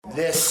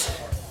This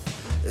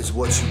is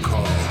what you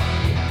call a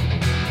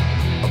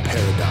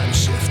paradigm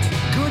shift.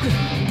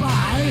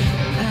 Goodbye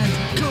and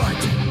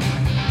good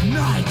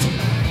night.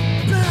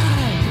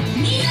 Bye.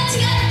 みんな違っ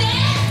て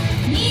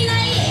みん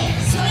ないい。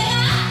それが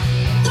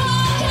東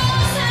京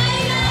サ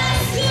イダ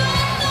ースクワ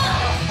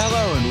ット。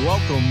 Hello and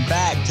welcome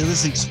back to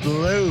this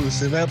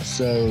exclusive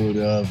episode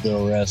of the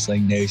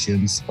Wrestling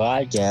Nations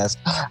podcast.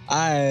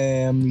 I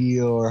am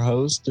your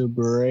host,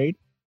 Braid, ?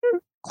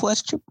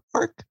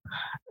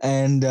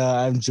 And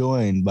I'm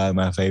joined by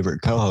my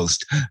favorite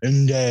co-host,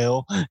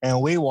 Dale, and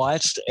we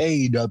watched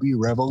AEW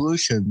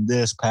Revolution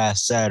this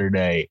past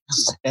Saturday.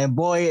 And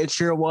boy, it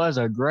sure was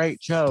a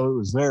great show. It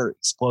was very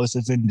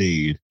explosive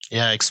indeed.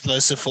 Yeah,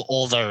 explosive for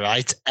all the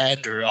right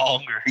and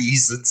wrong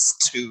reasons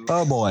too.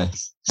 Oh boy.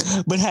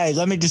 But hey,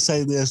 let me just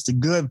say this. The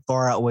good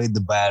far outweighed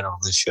the bad on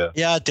this show.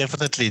 Yeah,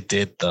 definitely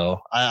did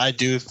though. I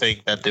do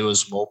think that there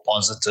was more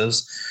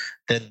positives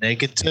than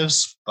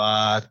negatives,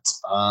 but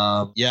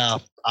yeah,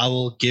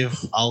 I'll give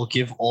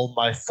all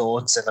my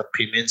thoughts and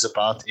opinions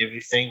about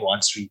everything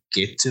once we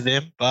get to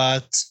them.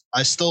 But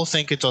I still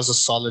think it was a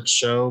solid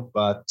show,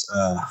 but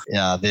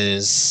yeah,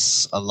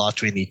 there's a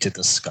lot we need to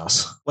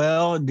discuss.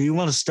 Well, do you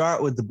want to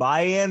start with the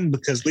buy-in?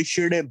 Because we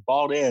sure did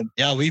bought in.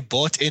 Yeah, we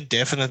bought in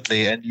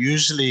definitely. And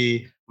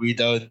usually we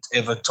don't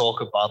ever talk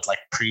about like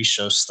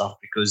pre-show stuff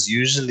because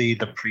usually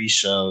the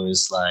pre-show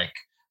is like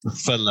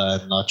filler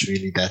and not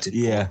really that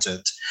important. Yeah.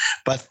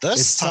 But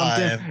this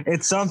time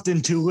it's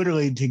something to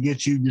literally to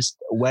get you just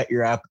whet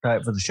your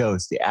appetite for the show.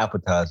 It's the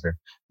appetizer.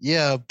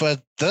 Yeah,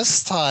 but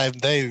this time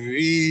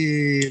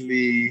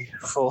we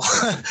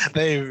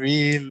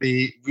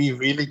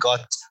really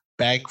got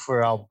bang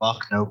for our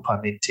buck, no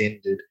pun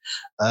intended.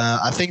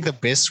 I think the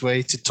best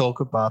way to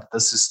talk about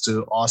this is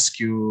to ask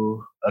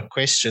you a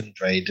question,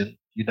 Drayden.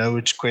 You know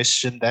which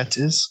question that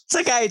is?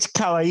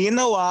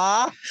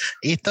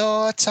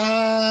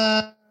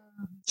 Ito-chan.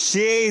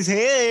 She's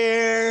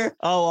here.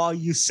 Oh, all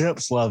you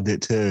simps loved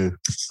it too.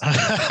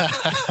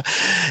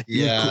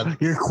 Yeah.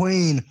 Your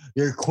queen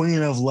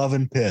of love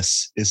and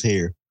piss is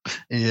here.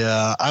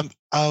 Yeah,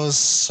 I was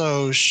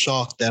so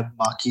shocked that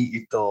Maki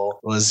Ito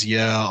was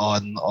here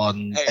on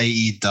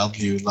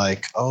AEW.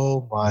 Like,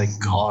 oh my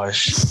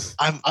gosh,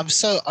 I'm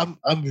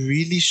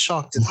really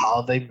shocked at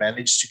how they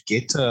managed to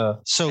get her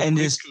so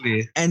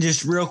quickly.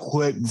 Just real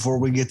quick before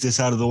we get this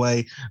out of the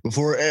way,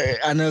 before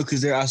I know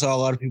because I saw a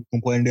lot of people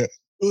complaining that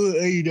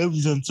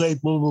AEW's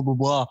unsafe, blah blah blah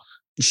blah.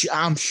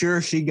 I'm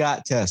sure she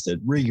got tested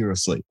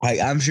rigorously.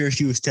 I'm sure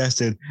she was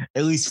tested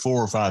at least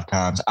 4 or 5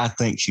 times. I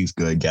think she's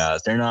good,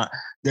 guys. They're not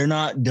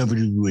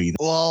WWE.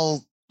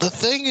 Well, the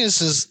thing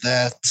is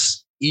that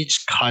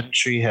each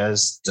country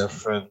has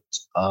different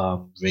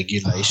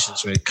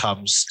regulations when it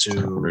comes to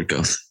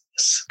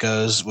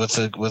goes with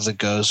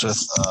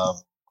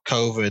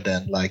COVID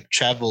and like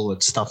travel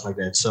and stuff like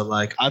that. So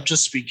like I'm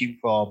just speaking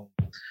from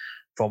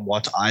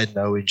what I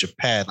know in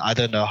Japan. I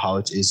don't know how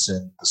it is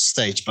in the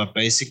States, but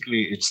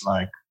basically it's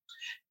like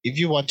if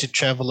you want to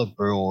travel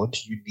abroad,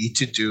 you need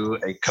to do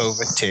a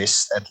COVID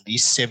test at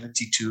least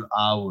 72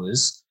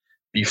 hours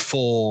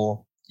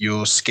before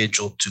you're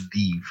scheduled to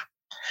leave.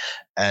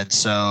 And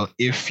so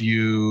if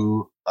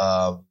you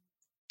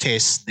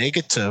test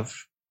negative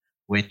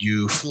when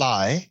you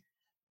fly,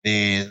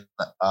 then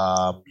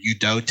you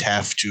don't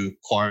have to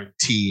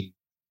quarantine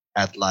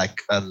at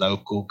like a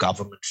local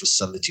government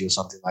facility or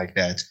something like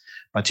that.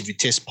 But if you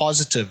test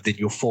positive, then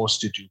you're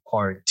forced to do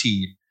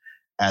quarantine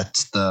at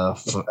the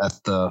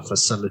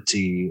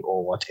facility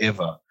or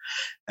whatever.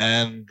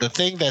 And the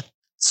thing that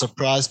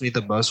surprised me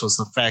the most was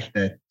the fact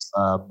that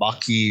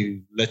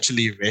Maki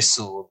literally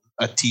wrestled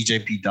at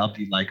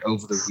TJPW like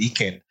over the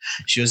weekend.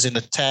 She was in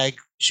the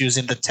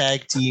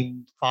tag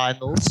team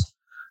finals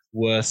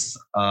with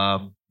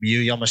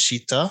Miyu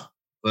Yamashita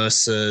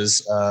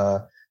versus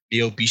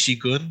Ryo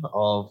Bishigun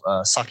of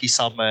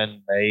Saki-sama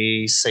and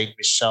May Saint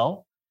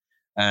Michelle.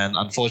 And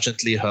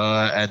unfortunately,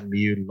 her and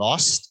Miyu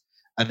lost.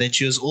 And then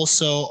she was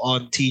also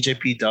on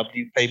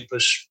TJPW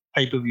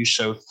pay-per-view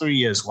show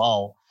 3 as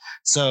well.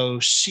 So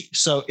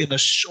in a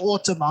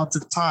short amount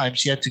of time,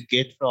 she had to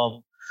get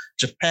from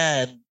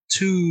Japan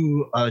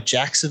to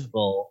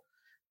Jacksonville.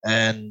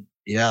 And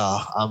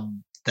yeah,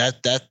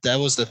 that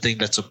was the thing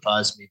that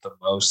surprised me the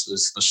most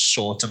is the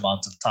short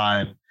amount of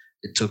time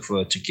it took for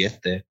her to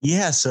get there.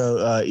 Yeah,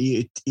 so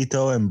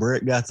Ito and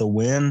Britt got the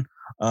win.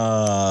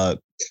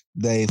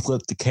 They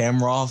flipped the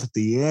camera off at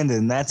the end,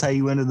 and that's how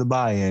you enter the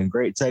buy-in.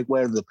 Great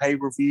segue to the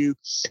pay-per-view.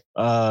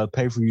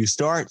 Pay-per-view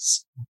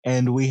starts,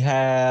 and we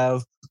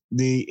have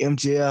the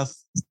MJF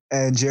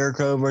and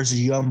Jericho versus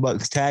Young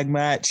Bucks tag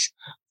match.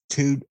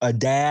 A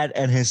dad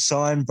and his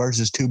son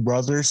versus 2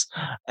 brothers,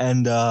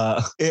 and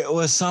it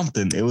was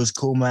something. It was a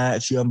cool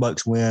match. Young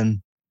Bucks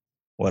win.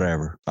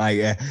 Whatever.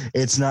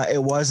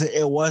 It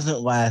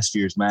wasn't last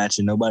year's match,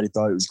 and nobody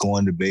thought it was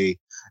going to be.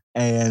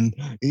 And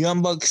the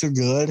Young Bucks are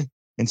good,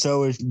 and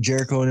so is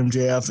Jericho and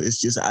MJF. It's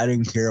just I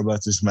didn't care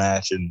about this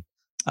match, and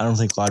I don't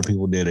think a lot of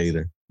people did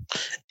either.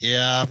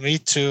 Yeah, me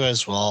too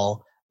as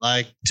well.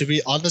 Like, to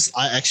be honest,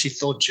 I actually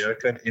thought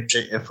Jericho and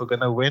MJF were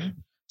gonna win.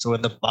 So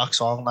when the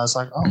Bucks won, I was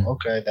like, oh,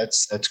 okay,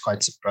 that's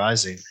quite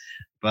surprising.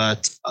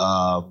 But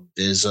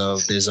there's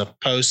a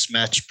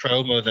post-match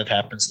promo that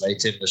happens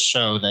later in the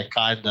show that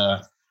kind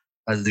of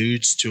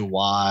alludes to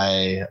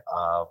why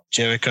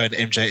Jericho and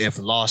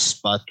MJF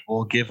lost, but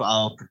we'll give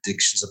our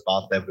predictions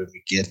about that when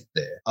we get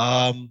there.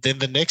 Then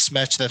the next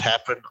match that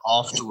happened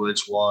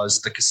afterwards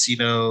was the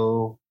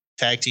Casino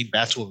Tag Team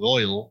Battle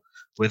Royal,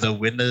 where the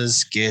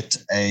winners get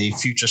a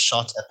future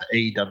shot at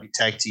the AEW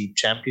Tag Team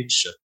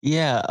Championship.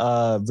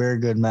 Yeah, very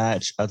good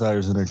match. I thought it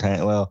was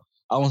entertaining. Well,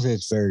 I won't say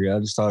it's very good. I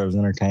just thought it was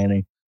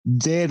entertaining.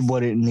 Did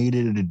what it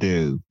needed to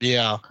do.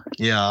 Yeah,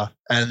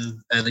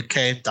 and it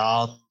came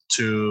down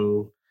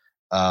to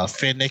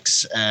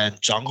Phoenix and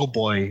Jungle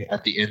Boy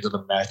at the end of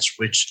the match,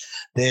 which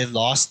their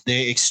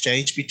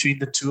exchange between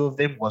the two of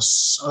them was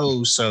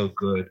so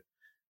good.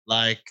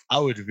 Like, I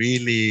would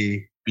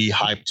really be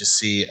hyped to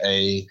see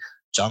a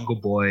Jungle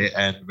Boy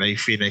and Ray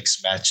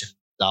Phoenix match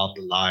down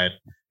the line,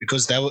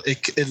 because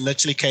it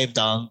literally came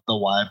down the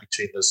wire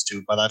between those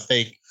two. But I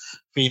think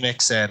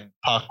Phoenix and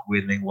Puck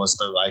winning was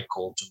the right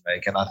call to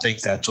make, and I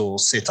think that will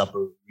set up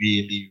a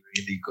really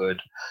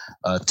good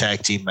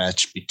tag team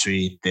match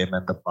between them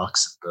and the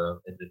Bucks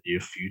in the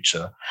near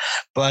future.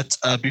 But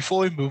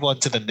before we move on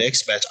to the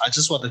next match, I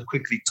just want to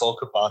quickly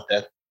talk about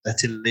that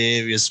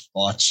hilarious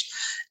botch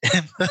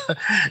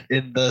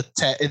in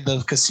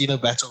the Casino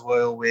Battle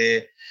Royal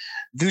where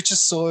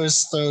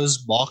Luchasaurus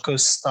throws Marco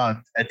Stunt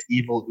at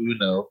Evil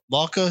Uno.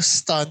 Marco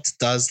Stunt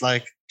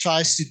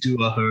tries to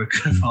do a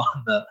hurricane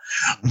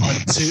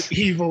onto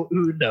Evil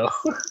Uno.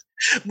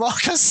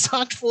 Marco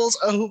Stunt falls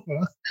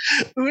over.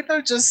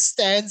 Uno just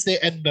stands there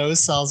and no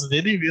sells, and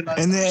then he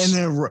realizes.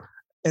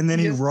 And then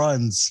he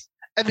runs.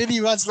 And then he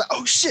runs like,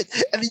 oh shit!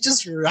 And he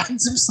just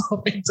runs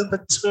himself into the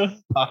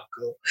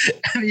turnbuckle,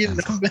 and he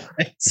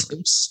eliminates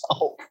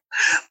himself.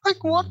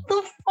 Like, what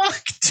the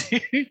fuck,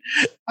 dude?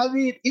 I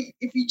mean,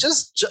 if he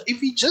just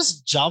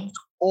jumped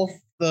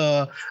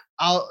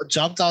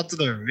jumped out to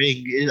the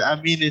ring,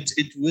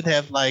 it would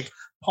have like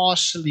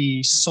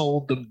partially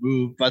sold the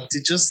move, but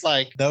to just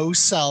like no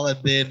sell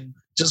and then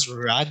just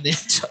run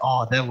it,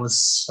 that was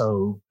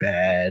so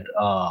bad.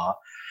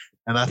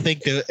 And I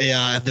think there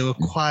were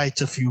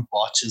quite a few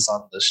botches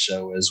on the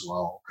show as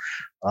well.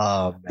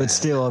 But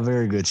still a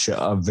very good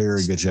show.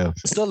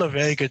 Still a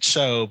very good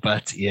show,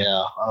 but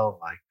yeah. Oh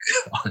my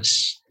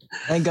gosh.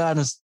 Thank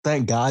goodness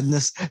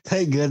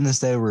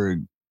they were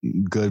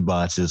good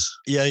botches.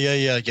 Yeah.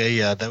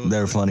 They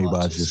were funny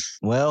botches.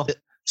 Well,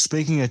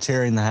 speaking of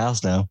tearing the house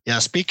down. Yeah,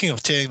 speaking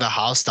of tearing the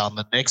house down,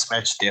 the next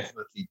match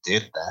definitely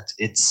did that.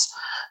 It's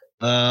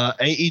the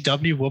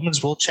AEW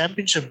Women's World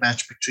Championship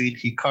match between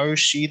Hikaru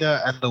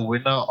Shida and the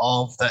winner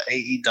of the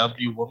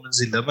AEW Women's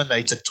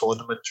Eliminator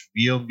Tournament,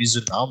 Ryo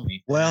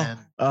Mizunami. Well,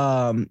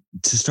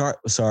 to start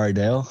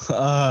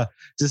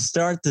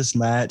this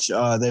match,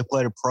 they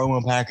played a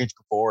promo package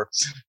before,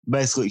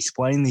 basically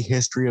explaining the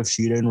history of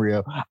Shida and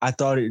Ryo. I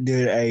thought it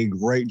did a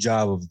great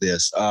job of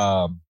this.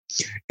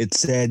 It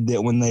said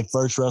that when they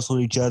first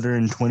wrestled each other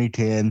in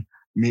 2010,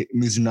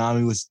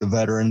 Mizunami was the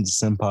veteran, the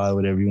senpai,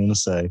 whatever you want to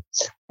say.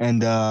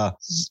 And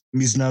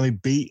Mizunami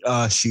beat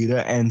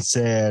Shida and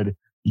said,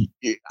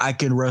 I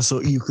can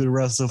wrestle, you could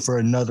wrestle for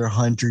another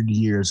 100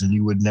 years and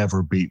you would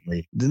never beat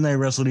me. Then they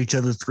wrestled each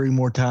other 3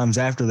 more times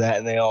after that,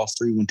 and they all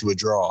 3 went to a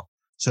draw.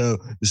 So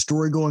the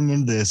story going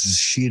into this is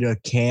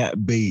Shida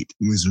can't beat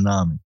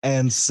Mizunami.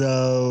 And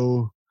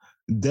so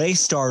they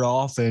start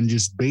off and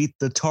just beat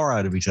the tar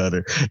out of each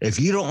other. If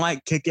you don't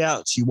like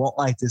kickouts, you won't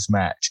like this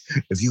match.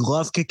 If you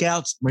love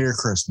kickouts, Merry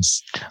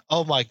Christmas.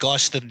 Oh my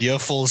gosh, the near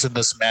falls in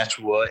this match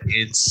were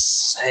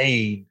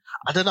insane.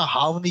 I don't know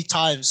how many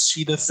times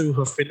Shida threw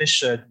her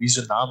finisher at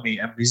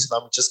Mizunami, and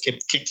Mizunami just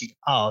kept kicking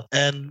out.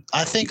 And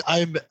I think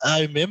I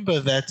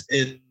remember that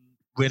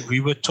when we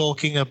were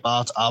talking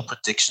about our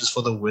predictions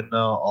for the winner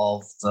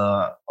of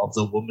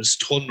the women's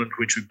tournament,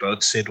 which we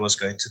both said was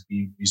going to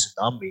be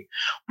Mizunami,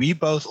 we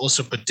both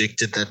also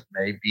predicted that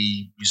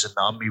maybe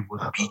Mizunami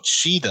would beat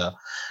Shida.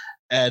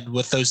 And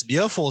with those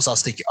near falls, I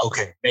was thinking,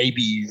 okay,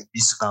 maybe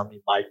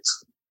Mizunami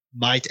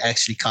might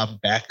actually come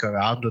back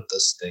around with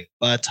this thing.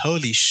 But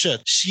holy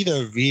shit,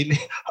 Shida really...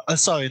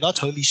 sorry, not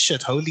holy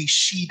shit, holy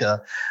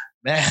Shida.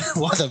 Man,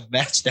 what a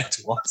match that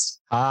was.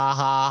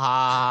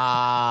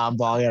 I'm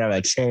balling out of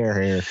a chair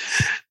here.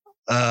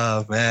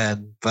 Oh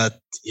man,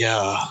 but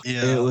yeah.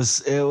 It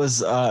was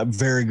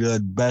very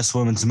good. Best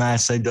women's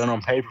match they've done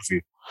on pay-per-view.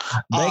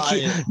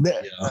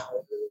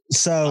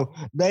 So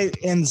they,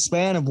 in the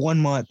span of 1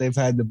 month, they've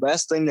had the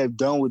best thing they've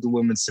done with the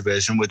women's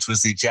division, which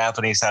was the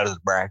Japanese side of the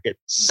bracket.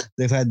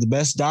 They've had the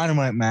best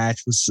Dynamite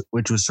match,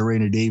 which was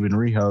Serena Deeb and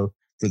Riho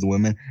for the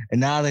women, and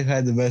now they've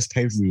had the best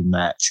pay-per-view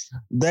match.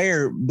 They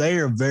are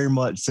very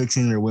much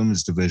fixing their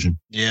women's division.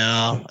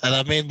 Yeah, and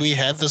I mean, we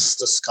had this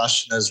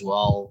discussion as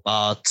well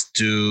about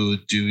do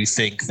we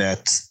think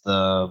that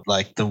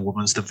the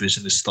women's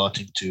division is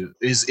starting to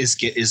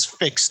is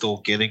fixed or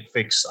getting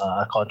fixed?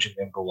 I can't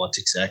remember what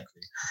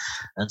exactly.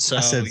 And so I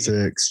said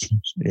fixed.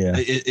 Yeah,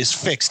 it is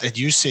fixed, and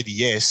you said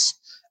yes.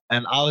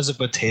 And I was a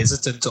bit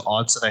hesitant to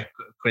answer that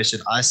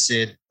question, I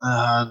said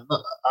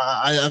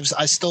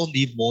I still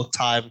need more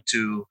time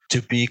to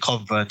be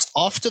convinced.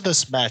 After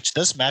this match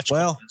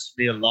Well- convinced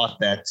me a lot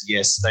that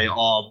yes, they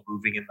are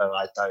moving in the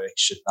right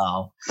direction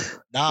now.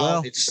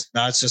 Well-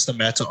 It's just a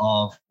matter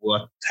of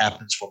what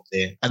happens from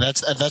there, and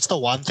that's the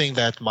one thing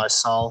that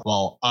myself,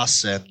 well,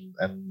 us and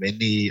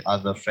many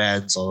other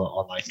fans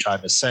are like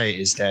trying to say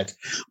is that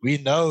we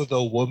know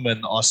the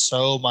women are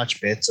so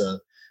much better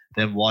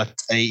than what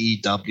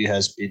AEW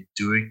has been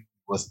doing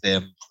with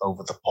them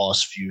over the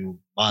past few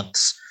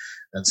months.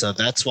 And so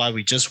that's why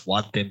we just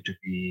want them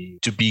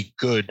to be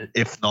good,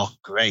 if not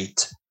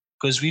great.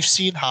 Because we've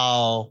seen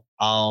how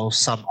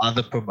some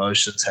other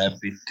promotions have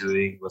been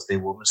doing with their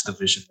women's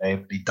division,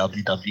 namely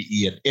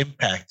WWE and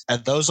Impact.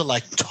 And those are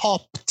like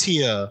top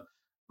tier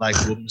like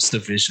women's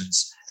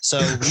divisions. So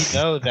we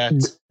know that.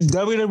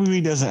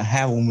 WWE doesn't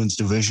have women's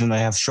division. They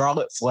have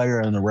Charlotte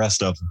Flair and the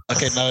rest of them.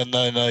 Okay,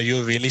 no,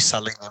 you're really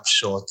selling them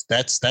short.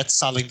 That's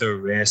selling the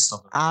rest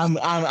of them.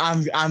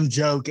 I'm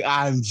joking.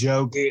 I'm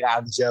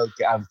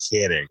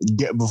kidding.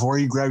 Before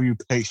you grab your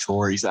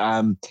pictures,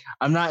 I'm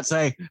not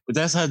saying, but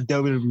that's how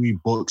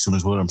WWE books them,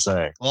 is what I'm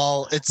saying.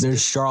 Well,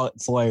 There's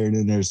Charlotte Flair and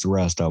then there's the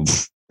rest of them.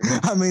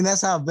 I mean,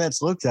 that's how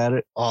Vince looks at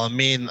it. I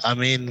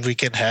mean, we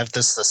can have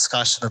this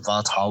discussion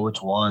about how it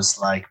was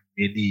like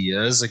many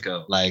years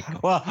ago. Like,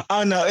 Well,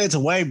 I know it's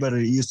way better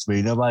than it used to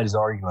be. Nobody's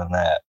arguing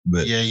that.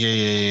 But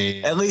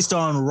yeah. at least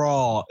on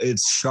Raw,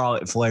 it's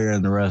Charlotte Flair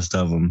and the rest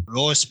of them.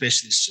 Raw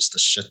especially is just a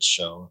shit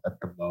show at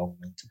the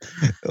moment.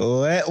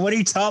 What are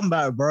you talking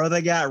about, bro?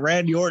 They got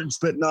Randy Orton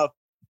spitting up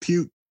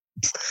puke,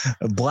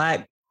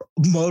 black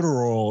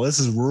motor oil. This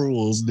is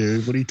rules,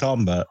 dude. What are you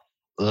talking about?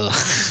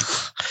 Ugh.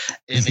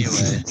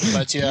 Anyway,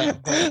 but yeah.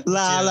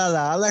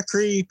 La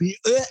creepy.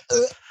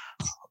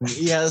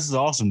 Yeah, this is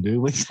awesome,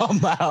 dude. What are you talking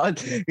about?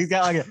 He's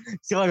got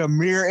like a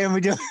mirror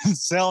image of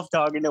himself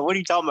talking. What are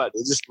you talking about?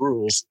 It's just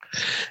rules.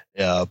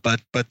 Yeah, but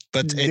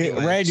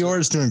anyway, Randy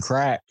Orton's doing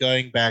crack.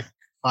 Going back,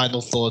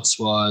 final thoughts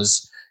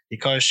was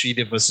Hikaru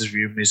Shida versus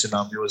Ryu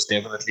Mizunami was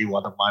definitely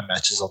one of my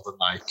matches of the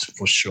night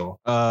for sure.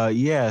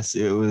 Yes,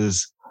 it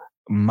was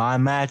my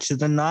match of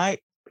the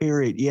night.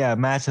 Period. Yeah,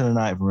 match of the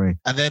night for me.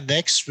 And then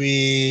next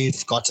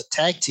we've got a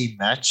tag team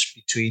match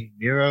between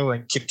Miro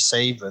and Kip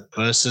Sabian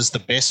versus the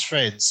best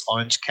friends,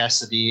 Orange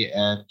Cassidy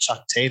and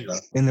Chuck Taylor.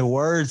 In the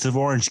words of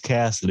Orange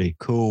Cassidy,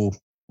 cool,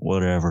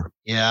 whatever.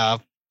 Yeah,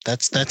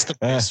 that's the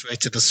best way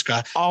to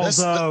describe.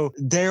 Although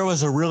there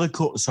was a really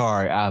cool.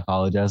 Sorry, I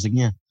apologize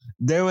again.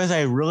 There was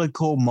a really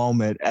cool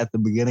moment at the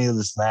beginning of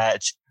this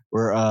match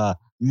where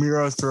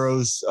Miro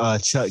throws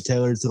Chuck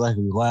Taylor to like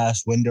a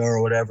glass window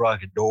or whatever,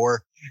 like a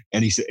door.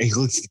 And he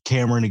looks at the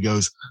camera and he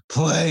goes,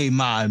 "Play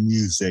my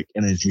music,"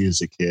 and his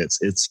music hits.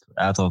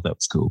 I thought that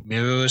was cool.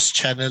 Miro's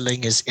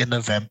channeling his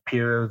inner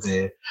Vampiro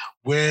there.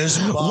 Where's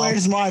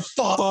my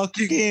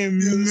fucking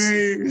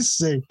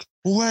music?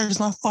 Where's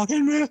my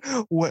fucking music?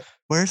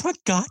 Where's my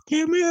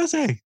goddamn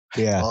music?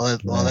 Yeah.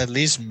 Well, at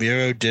least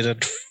Miro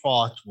didn't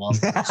fart while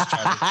he was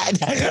trying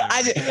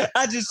to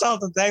I just thought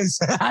the thing.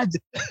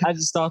 I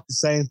just thought the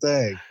same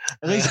thing.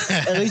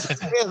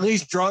 At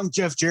least drunk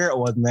Jeff Jarrett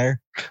wasn't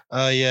there.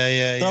 Oh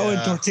yeah. Throwing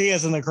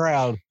tortillas in the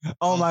crowd.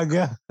 Oh my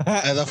god.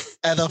 At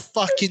a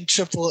fucking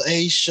Triple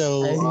A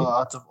show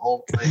out of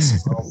all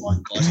places. Oh my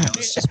god. That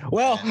was just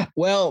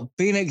Well,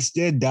 Phoenix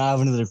did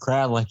dive into the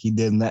crowd like he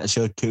did in that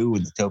show too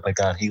with the Tope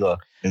con Hilo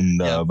in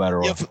Battle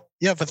Royale.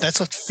 Yeah, but that's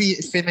what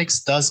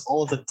Phoenix does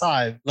all the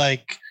time.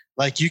 Like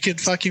you can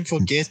fucking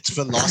forget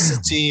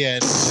velocity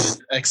and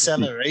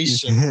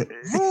acceleration.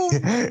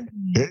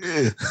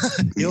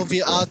 He'll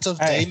be out of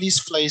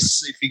Daly's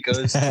place if he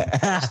goes.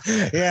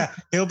 Yeah,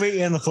 he'll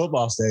be in the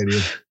football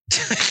stadium.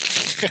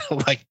 Oh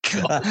my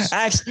god!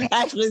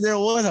 Actually, there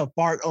was a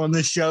part on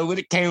the show when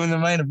it came in the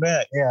main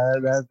event. Yeah,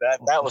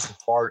 that was the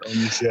part on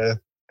the show.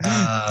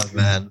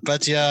 Man,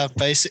 but yeah,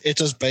 it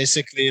was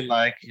basically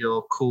like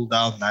your cool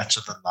down match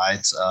of the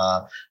night.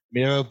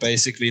 Miro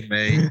basically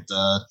made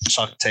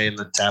Chuck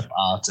Taylor tap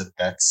out, and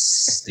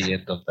that's the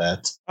end of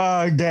that.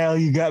 Oh, Dale,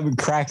 you got me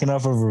cracking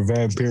up over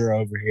Vampiro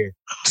over here.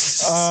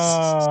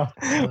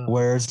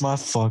 Where's my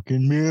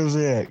fucking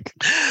music?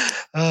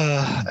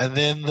 And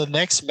then the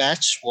next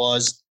match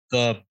was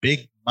the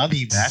big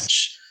money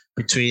match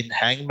between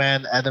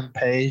Hangman Adam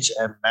Page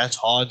and Matt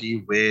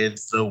Hardy, where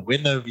the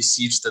winner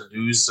receives the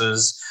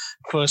loser's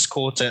first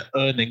quarter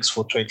earnings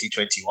for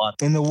 2021.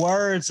 In the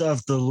words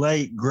of the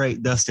late,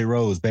 great Dusty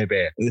Rhodes,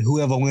 baby,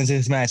 whoever wins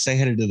this match, they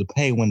headed to the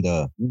pay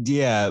window.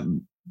 Yeah,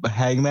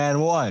 Hangman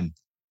won.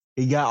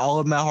 He got all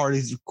of Matt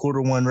Hardy's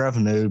quarter one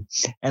revenue.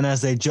 And as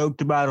they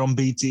joked about on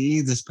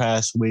BTE this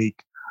past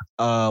week,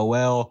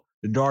 the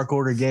Dark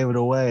Order gave it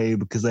away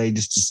because they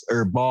just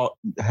bought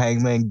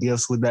Hangman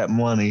gifts with that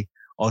money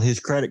on his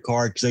credit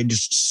card because they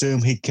just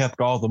assumed he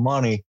kept all the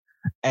money,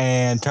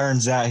 and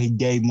turns out he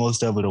gave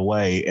most of it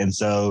away. And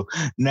so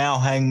now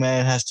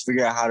Hangman has to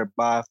figure out how to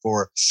buy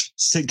for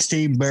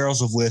 16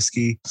 barrels of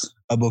whiskey,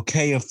 a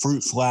bouquet of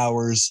fruit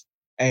flowers,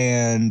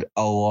 and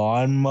a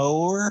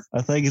lawnmower,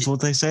 I think is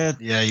what they said.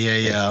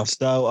 Yeah.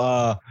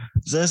 So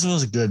this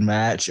was a good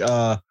match.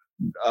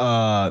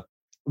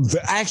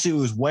 Actually,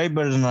 it was way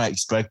better than I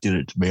expected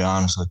it to be,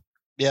 honestly.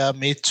 Yeah,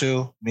 me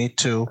too. Me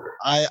too.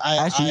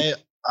 Actually,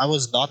 I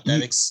was not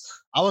that you-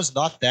 I was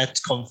not that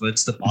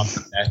convinced about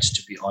the match,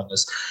 to be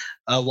honest.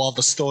 While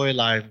the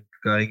storyline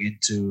going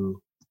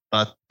into,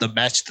 but the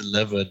match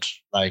delivered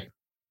like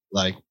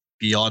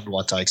beyond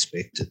what I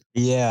expected.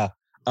 Yeah.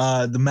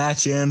 The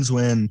match ends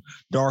when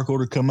Dark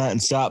Order come out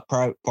and stop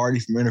Private Party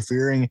from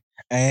interfering,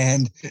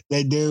 and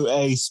they do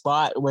a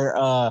spot where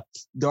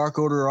Dark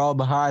Order are all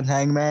behind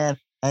Hangman.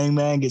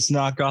 Hangman gets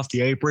knocked off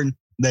the apron.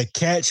 They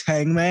catch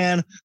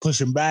Hangman, push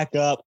him back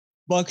up.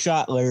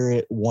 Buckshot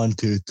Lariat, 1,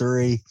 2,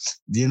 3.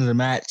 The end of the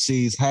match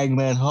sees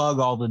Hangman hug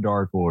all the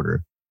Dark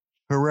Order.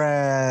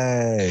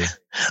 Hooray!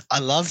 I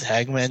loved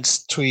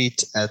Hangman's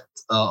tweet at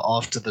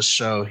after the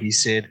show. He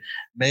said,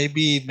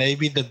 maybe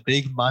the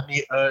big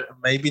money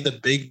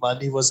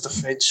was the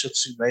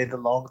friendships we made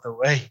along the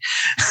way."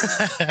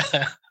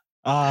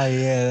 Oh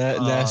yeah,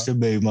 that's the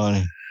big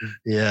money.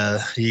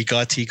 Yeah, he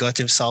got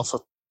himself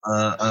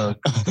a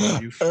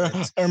new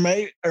friend. or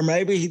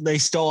maybe they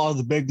stole all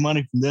the big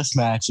money from this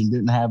match and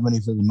didn't have any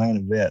for the main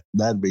event.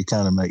 That'd be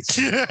kind of makes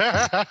sense.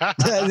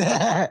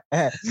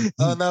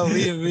 Oh no,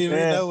 we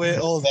know where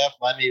all that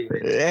money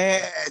went.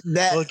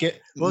 We'll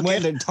get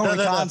to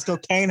Tony Khan's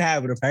cocaine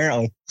habit,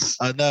 apparently.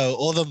 I know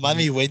all the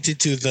money went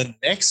into the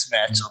next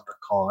match on the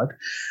card,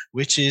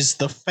 which is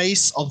the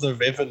Face of the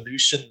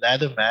Revolution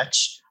ladder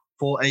match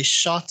for a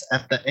shot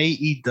at the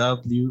the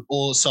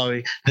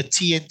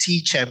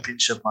TNT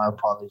Championship. My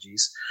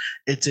apologies.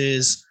 It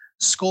is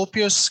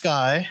Scorpio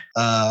Sky,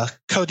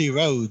 Cody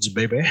Rhodes,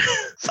 baby.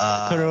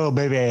 Oh,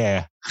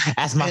 baby.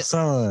 That's my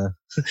son.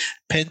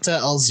 Penta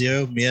El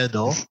Zero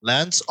Miedo,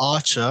 Lance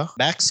Archer,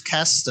 Max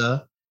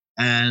Caster,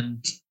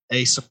 and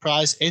a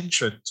surprise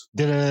entrant.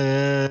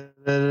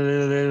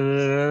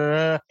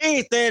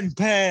 Ethan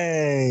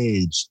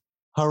Page.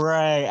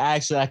 Hooray.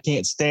 Actually, I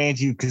can't stand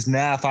you because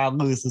now if I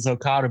lose this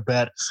Okada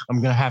bet, I'm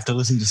going to have to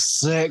listen to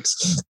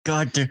 6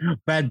 goddamn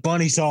Bad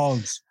Bunny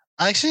songs.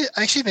 I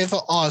actually never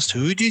asked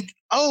who did.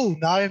 Oh,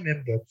 now I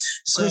remember.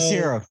 So, Chris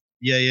Hero.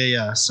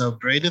 Yeah. So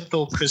Braden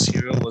thought Chris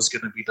Hero was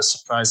going to be the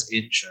surprise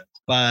entrant,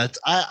 but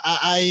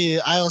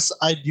I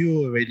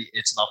knew already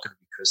it's not going to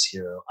be Chris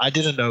Hero. I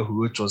didn't know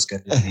who it was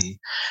going to be,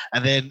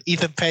 and then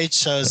Ethan Page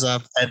shows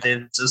up, and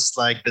then just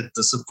like the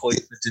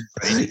disappointment in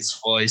Braden's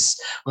voice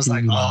was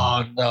like,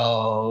 "Oh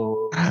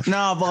no!"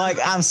 No, but like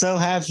I'm so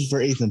happy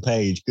for Ethan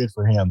Page. Good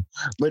for him.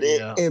 But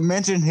it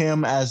mentioned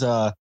him as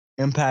a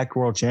Impact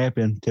World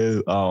Champion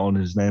too on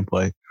his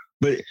nameplate.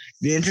 But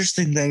the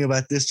interesting thing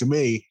about this to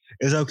me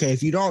is, okay,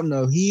 if you don't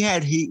know, he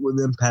had heat with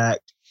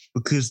Impact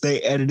because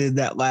they edited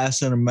that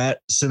last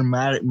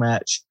cinematic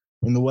match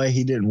in the way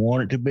he didn't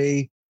want it to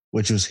be,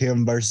 which was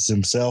him versus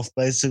himself,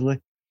 basically.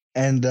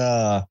 And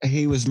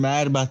he was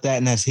mad about that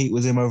and has heat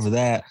with him over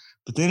that.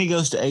 But then he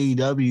goes to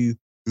AEW,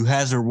 who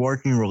has a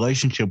working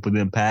relationship with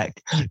Impact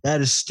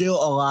that is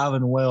still alive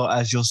and well,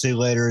 as you'll see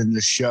later in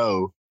the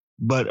show.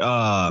 But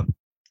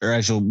or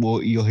as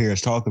you'll hear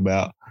us talk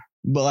about.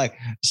 But like,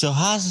 so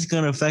how's this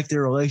going to affect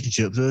their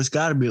relationship? So it's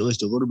got to be at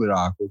least a little bit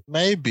awkward.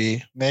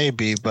 Maybe.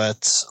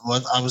 But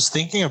what I was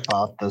thinking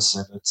about this,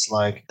 and it's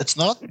like, it's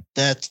not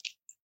that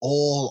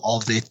all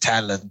of their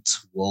talent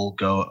will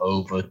go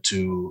over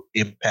to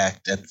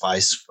Impact and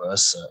vice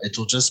versa. It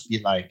will just be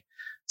like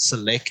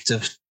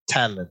selective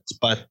talent,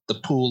 but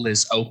the pool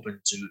is open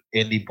to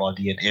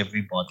anybody and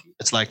everybody.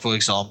 It's like, for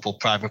example,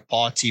 Private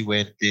Party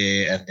went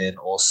there, and then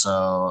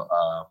also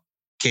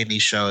Kenny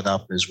showed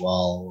up as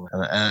well.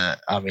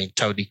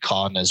 Tony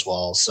Khan as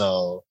well.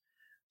 So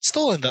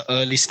still in the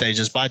early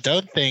stages, but I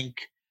don't think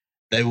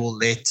they will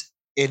let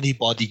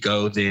anybody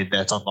go there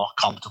that are not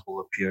comfortable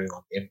appearing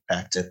on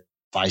Impact, and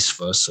vice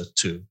versa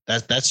too.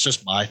 That's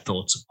just my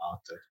thoughts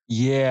about it.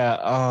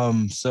 Yeah.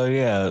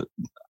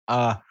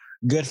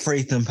 Good for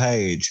Ethan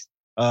Page.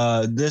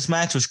 This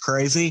match was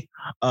crazy.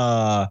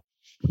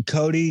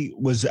 Cody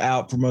was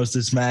out for most of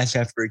this match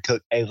after he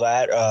took a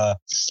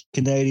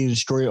Canadian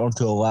Destroyer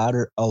onto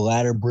a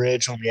ladder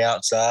bridge on the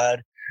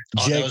outside.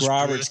 Jake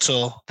Roberts.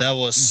 Brutal. That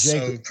was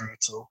so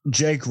brutal.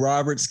 Jake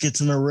Roberts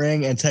gets in the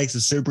ring and takes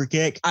a super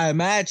kick. I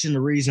imagine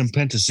the reason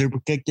Penta super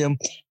kicked him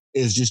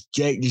is just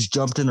Jake just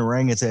jumped in the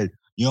ring and said,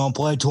 "You want to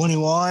play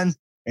 21?"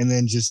 And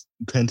then just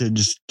Penta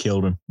just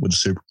killed him with a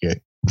super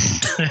kick.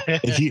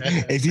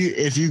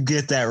 if you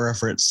get that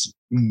reference,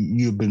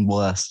 you've been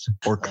blessed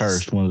or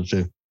cursed, one of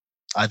the two.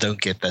 I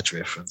don't get that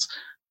reference.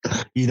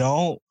 You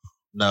don't?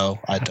 No,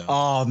 I don't.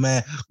 Oh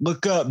man,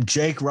 look up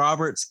Jake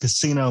Roberts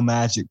Casino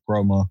Magic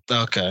promo.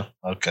 Okay.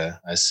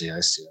 I see.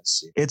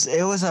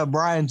 It was a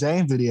Brian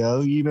Zane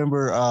video. You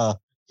remember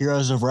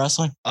Heroes of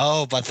Wrestling?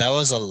 Oh, but that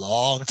was a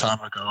long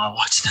time ago. I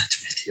watched that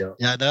video.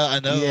 Yeah,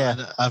 I know.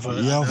 Yeah, I've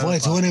play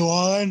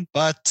 21.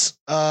 But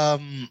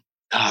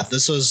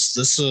this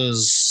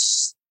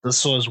was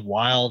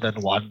wild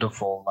and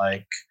wonderful.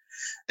 Like,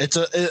 it's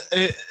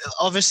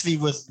obviously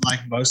with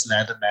like most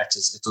ladder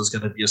matches, it was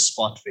going to be a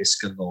spot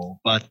fest galore,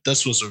 but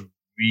this was a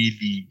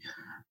really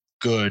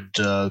good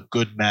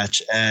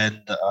match.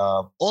 And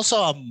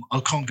also,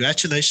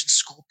 congratulations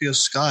Scorpio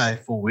Sky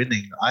for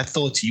winning. I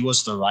thought he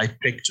was the right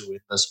pick to win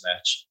this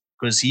match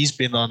because he's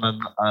been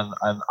on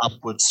an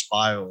upward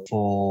spiral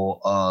for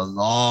a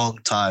long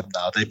time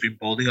now. They've been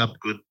building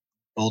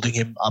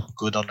him up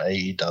good on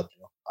AEW,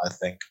 I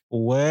think.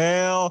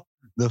 Well,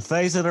 the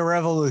face of the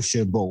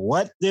revolution. But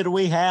what did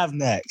we have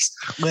next?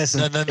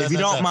 Listen, if you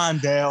don't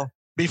mind, Dale.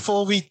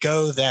 Before we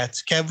go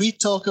can we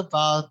talk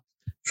about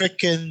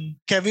can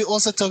we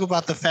also talk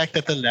about the fact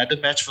that the ladder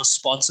match was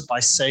sponsored by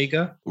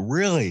Sega?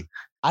 Really?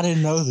 I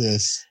didn't know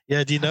this.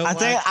 Yeah, do you know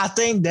I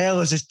think Dale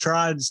is just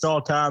trying to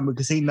stall time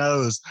because he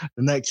knows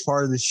the next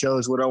part of the show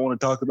is what I want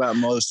to talk about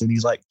most, and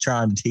he's like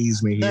trying to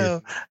tease me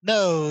here.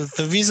 No.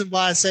 The reason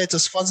why I say it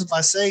was sponsored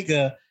by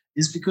Sega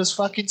is because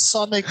fucking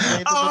Sonic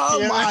made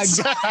an appearance.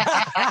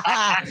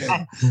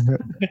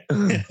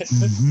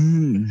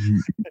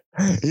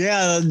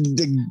 Yeah,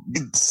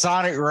 the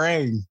Sonic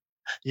Ring.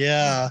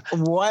 Yeah.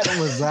 What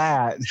was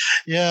that?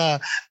 Yeah.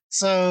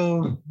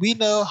 So we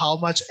know how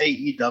much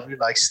AEW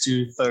likes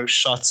to throw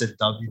shots at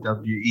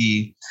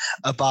WWE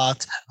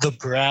about the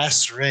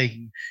brass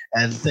ring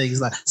and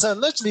things like. So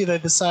literally, they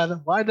decided,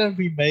 why don't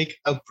we make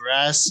a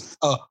brass,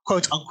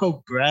 quote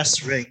unquote,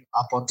 brass ring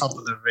up on top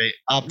of the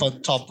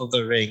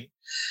ring,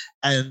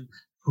 and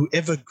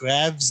whoever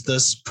grabs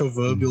this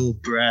proverbial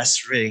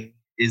brass ring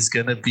is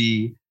gonna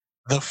be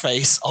the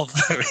face of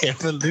the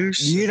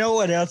revolution. You know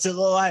what else it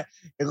looked like?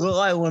 It looked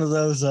like one of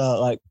those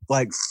like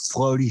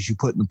floaties you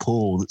put in the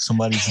pool that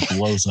somebody just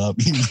blows up.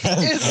 You know?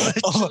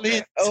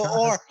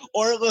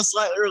 or it looks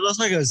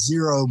like a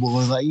zero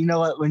balloon. Like, you know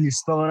what, when you're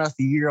spelling out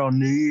the year on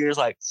New Year's,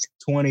 like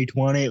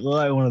 2020, it looked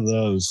like one of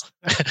those.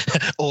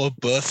 Or a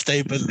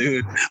birthday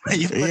balloon.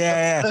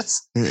 Yeah.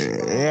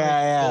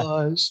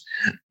 Gosh.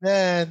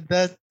 Man,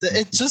 that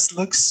it just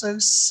looks so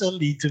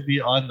silly, to be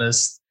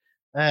honest.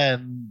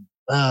 And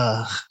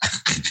man,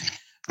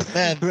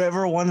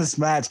 whoever won this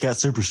match got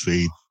super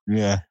speed.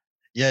 Yeah.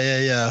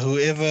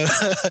 Whoever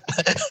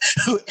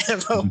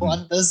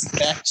won this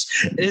match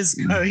is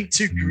going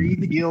to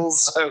Green Hill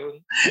Zone.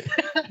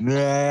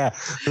 Yeah.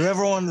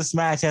 Whoever won this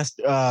match is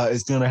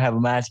going to have a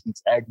match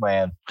against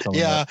Eggman.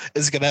 Yeah,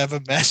 is going to have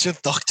a match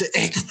with Dr.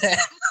 Eggman.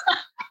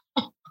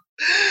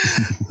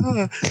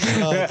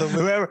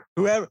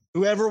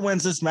 Whoever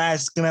wins this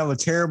match is gonna have a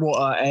terrible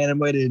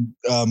animated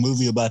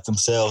movie about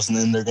themselves, and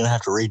then they're gonna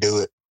have to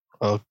redo it.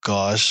 Oh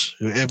gosh!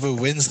 Whoever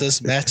wins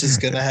this match is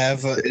gonna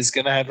have a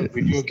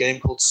video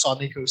game called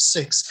Sonic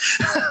 06.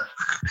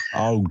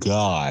 Oh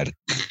God!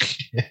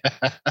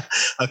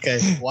 Okay.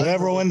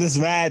 Whoever wins this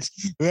match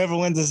is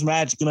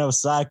gonna have a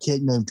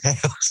sidekick named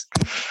Tails.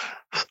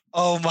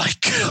 Oh my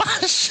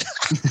gosh!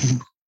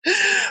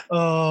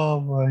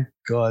 Oh my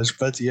gosh.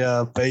 But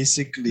yeah,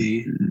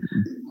 basically,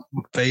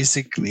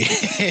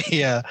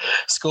 yeah,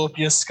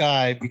 Scorpio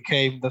Sky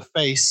became the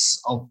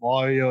face of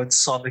Mario and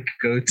Sonic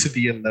Go to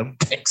the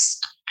Olympics.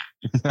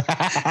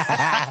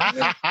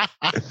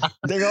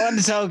 They're going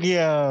to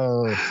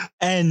Tokyo.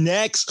 And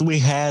next we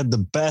had the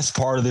best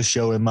part of the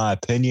show, in my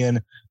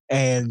opinion.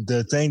 And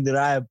the thing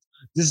that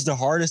this is the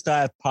hardest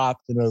I've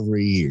popped in over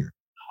a year.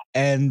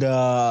 And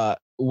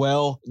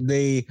well,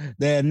 they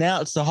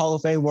announced the Hall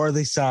of Fame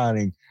worthy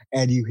signing,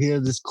 and you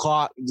hear this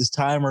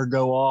timer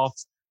go off,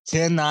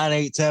 10, 9,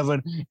 8,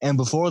 7, and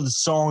before the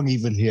song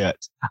even hit,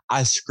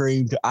 I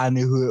screamed, I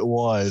knew who it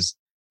was.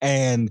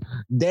 And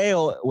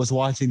Dale was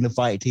watching the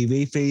Fight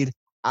TV feed.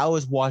 I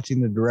was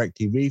watching the Direct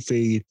TV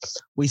feed.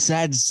 We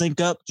had to sync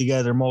up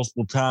together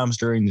multiple times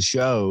during the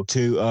show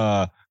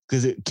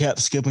because it kept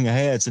skipping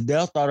ahead. So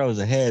Dale thought I was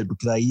ahead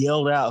because I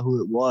yelled out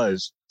who it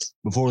was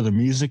before the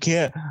music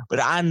hit, but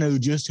I knew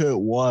just who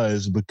it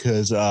was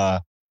because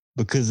of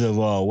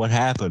what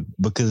happened,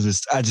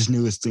 because I just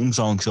knew his theme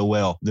song so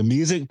well. The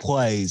music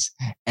plays,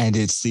 and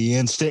it's the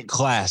instant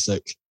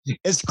classic.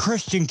 It's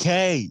Christian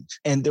Cage.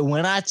 And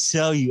when I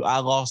tell you I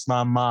lost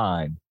my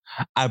mind,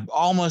 I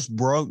almost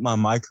broke my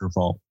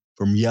microphone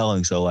from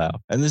yelling so loud.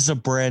 And this is a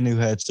brand new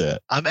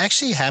headset. I'm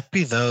actually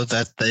happy though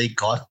that they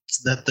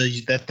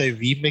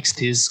remixed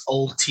his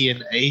old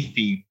TNA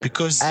theme,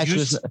 because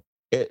actually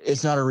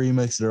it's not a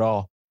remix at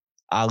all.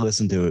 I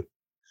listened to it.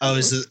 Oh,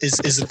 is it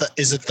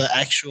the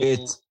actual?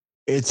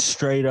 It's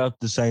straight up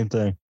the same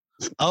thing.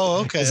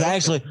 Oh, okay. It's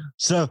actually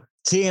so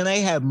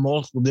TNA had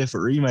multiple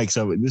different remakes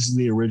of it. This is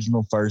the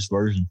original first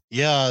version.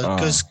 Yeah,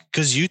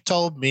 because you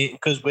told me,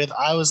 because when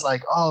I was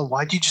like, oh,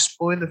 why did you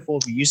spoil it for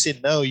me? You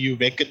said no, you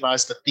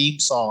recognized the theme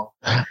song.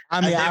 I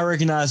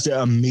recognized it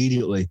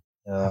immediately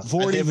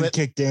before it even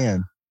kicked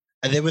in.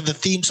 And then when the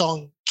theme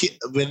song,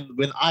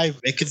 when I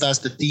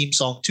recognized the theme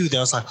song too, then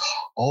I was like,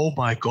 oh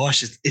my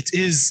gosh, it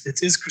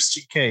is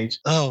Christian Cage.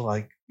 Oh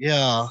my,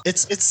 yeah,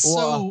 it's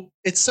so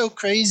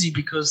crazy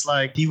because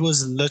like he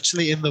was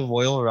literally in the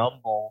Royal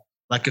Rumble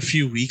like a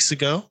few weeks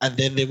ago, and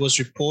then there was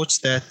reports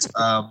that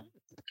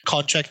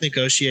contract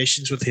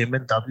negotiations with him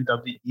and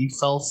WWE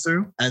fell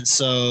through, and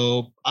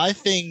so I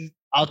think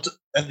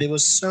and there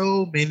was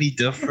so many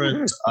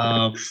different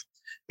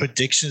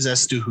predictions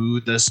as to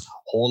who this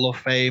Hall of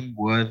Fame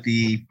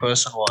worthy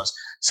person was.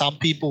 Some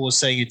people were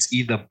saying it's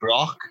either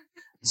Brock.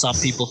 Some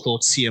people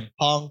thought CM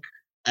Punk,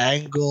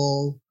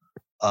 Angle,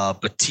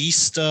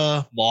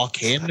 Batista, Mark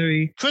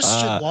Henry.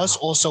 Christian was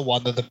also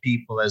one of the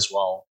people as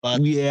well.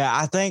 But yeah,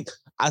 I think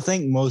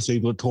most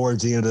people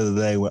towards the end of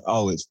the day went,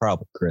 "Oh, it's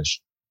probably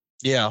Christian."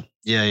 yeah.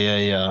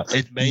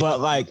 It made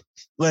But like,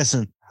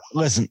 listen.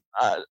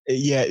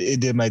 Yeah, it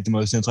did make the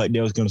most sense, like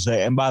Dale was going to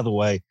say. And by the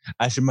way,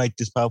 I should make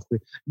this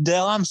public.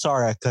 Dale, I'm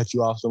sorry I cut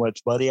you off so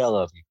much, buddy. I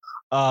love you.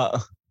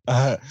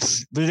 But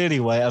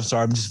anyway, I'm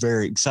sorry. I'm just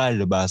very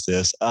excited about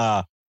this.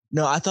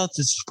 No, I thought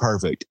this was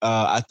perfect.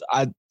 I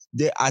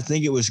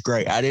think it was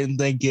great. I didn't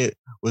think it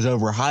was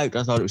overhyped.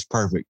 I thought it was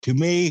perfect. To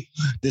me,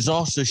 this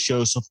also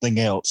shows something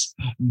else.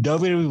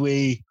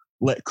 WWE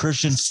let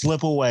Christian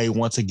slip away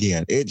once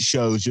again. It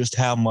shows just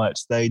how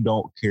much they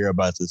don't care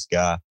about this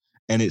guy.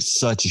 And it's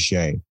such a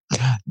shame.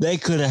 They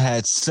could have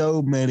had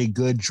so many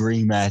good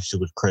dream matches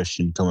with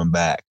Christian coming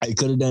back. You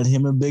could have done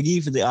him and Big E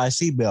for the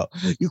IC belt.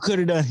 You could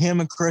have done him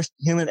and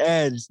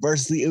Edge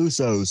versus the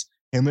Usos.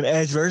 Him and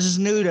Edge versus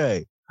New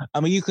Day.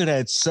 I mean, you could have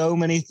had so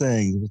many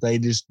things, but they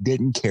just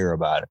didn't care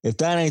about it. If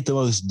that ain't the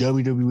most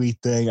WWE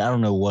thing, I don't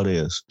know what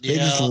is. They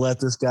just let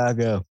this guy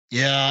go.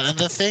 Yeah, and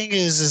the thing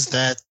is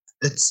that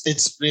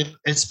it's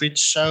been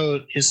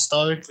shown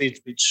historically. It's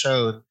been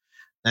shown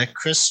that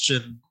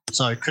Christian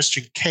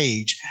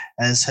Cage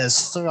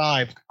has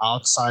thrived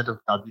outside of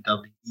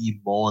WWE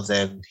more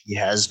than he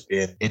has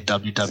been in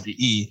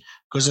WWE,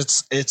 because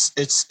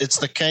it's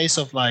the case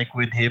of like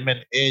when him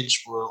and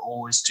Edge were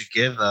always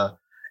together,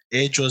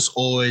 Edge was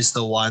always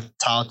the one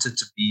touted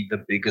to be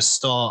the biggest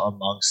star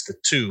amongst the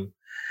two.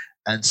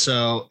 And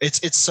so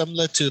it's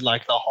similar to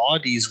like the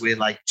Hardys, where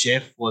like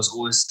Jeff was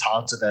always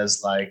touted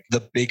as like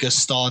the biggest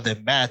star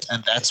than Matt,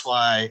 and that's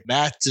why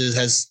Matt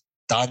has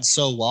done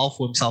so well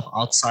for himself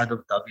outside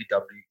of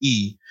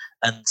WWE.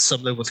 And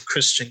similar with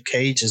Christian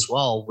Cage as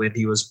well, when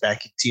he was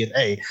back in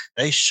TNA,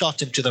 they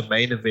shot him to the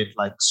main event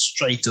like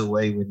straight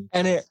away.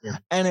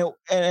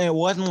 It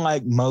wasn't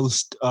like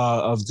most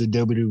of the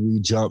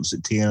WWE jumps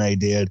that TNA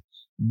did.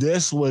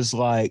 This was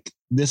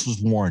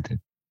warranted.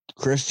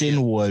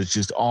 Christian was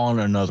just on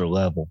another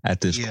level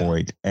at this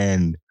point.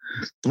 And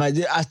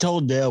I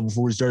told Dale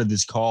before we started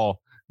this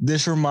call,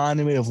 this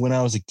reminded me of when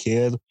I was a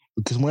kid.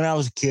 Because when I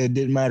was a kid, it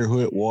didn't matter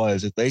who it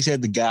was. If they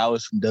said the guy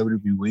was from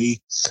WWE,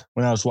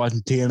 when I was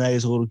watching TNA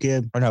as a little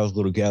kid, when I was a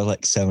little kid, I was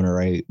like 7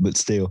 or 8, but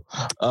still,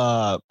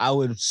 I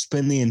would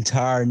spend the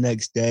entire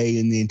next day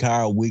and the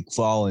entire week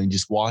following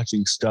just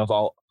watching stuff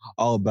all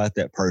about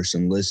that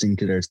person, listening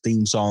to their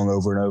theme song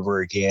over and over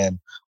again,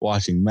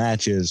 watching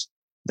matches,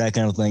 that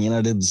kind of thing. And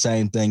I did the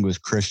same thing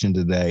with Christian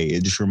today.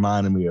 It just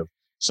reminded me of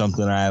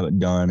something I haven't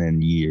done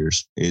in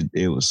years.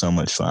 It was so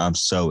much fun. I'm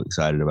so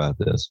excited about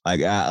this.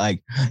 And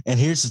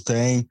here's the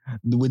thing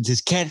with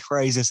this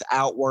catchphrase, this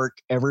outwork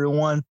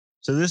everyone.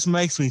 So this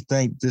makes me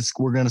think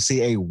we're going to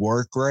see a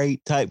work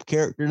rate type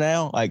character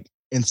now.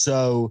 And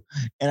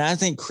I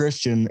think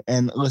Christian,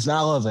 and listen, I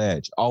love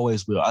Edge,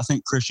 always will. I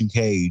think Christian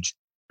Cage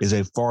is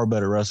a far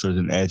better wrestler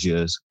than Edge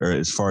is, or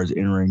as far as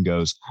in-ring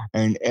goes.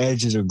 And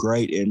Edge is a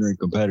great in-ring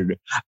competitor.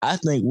 I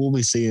think we'll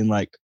be seeing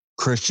like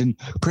Christian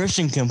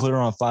can put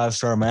on a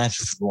 5-star match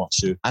if he wants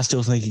to. I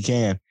still think he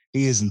can.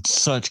 He is in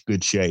such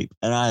good shape,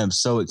 and I am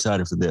so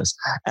excited for this.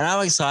 And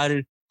I'm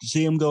excited to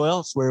see him go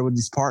elsewhere with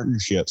these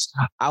partnerships.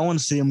 I want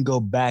to see him go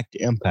back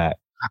to Impact.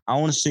 I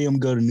want to see him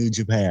go to New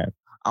Japan.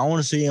 I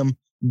want to see him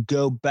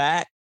go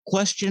back,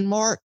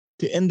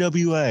 to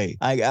NWA.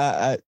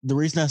 The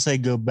reason I say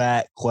go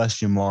back,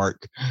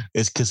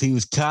 is because he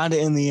was kind of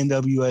in the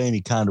NWA and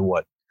he kind of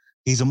what?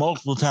 He's a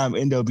multiple-time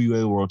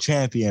NWA world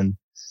champion,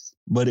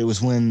 but it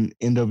was when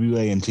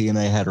NWA and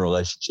TNA had a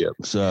relationship.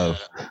 So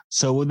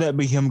would that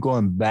be him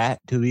going back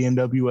to the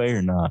NWA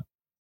or not?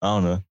 I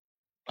don't know.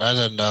 I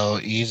don't know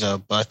either,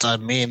 but I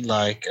mean,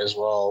 like, as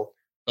well,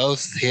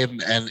 both him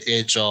and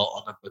Edge are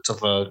on a bit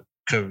of a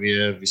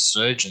career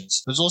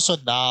resurgence. There's also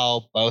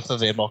now both of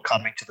them are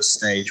coming to the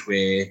stage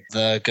where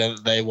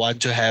they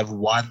want to have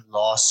one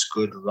last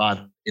good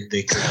run in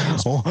their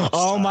careers.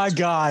 Oh my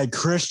God,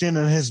 Christian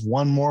and his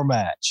one more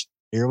match.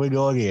 Here we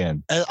go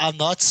again. And I'm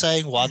not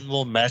saying one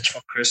more match for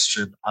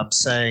Christian. I'm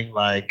saying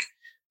like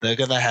they're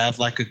gonna have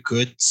like a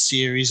good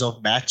series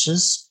of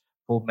matches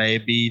for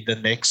maybe the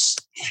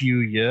next few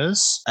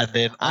years, and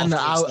then I know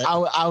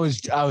I was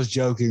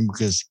joking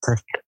because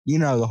you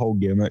know the whole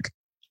gimmick.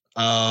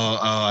 Oh,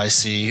 I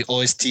see.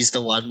 Always tease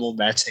the one more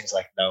match things.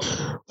 Like no,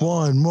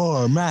 one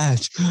more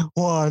match.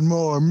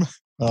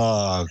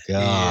 Oh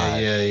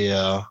God.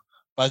 Yeah.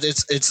 But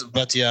it's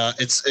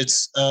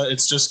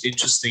just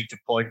interesting to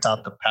point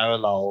out the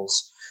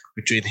parallels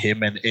between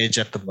him and Edge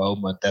at the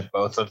moment, that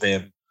both of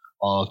them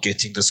are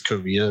getting this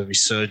career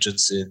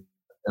resurgence in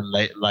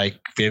like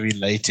very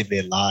late in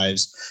their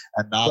lives,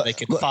 and now they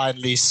can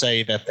finally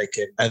say that they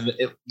can. And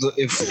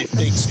if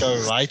things go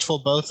right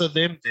for both of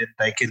them, then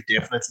they can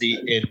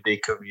definitely end their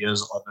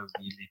careers on a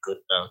really good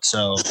note.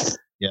 So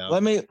yeah,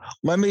 let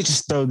me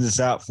just throw this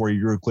out for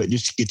you real quick,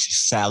 just to get you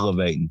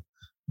salivating.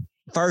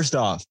 First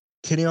off,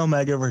 Kenny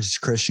Omega versus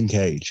Christian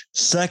Cage.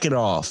 Second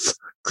off,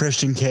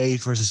 Christian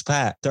Cage versus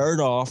Pat. Third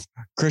off,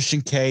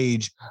 Christian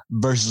Cage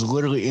versus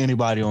literally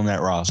anybody on that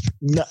roster.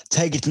 No,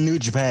 take it to New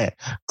Japan.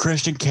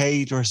 Christian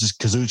Cage versus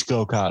Kazuchika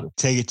Okada.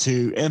 Take it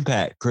to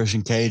Impact.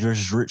 Christian Cage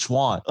versus Rich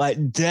Swann. Like,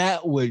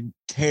 that would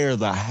tear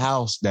the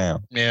house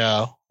down.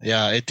 Yeah,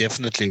 it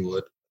definitely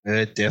would.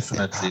 It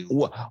definitely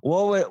would.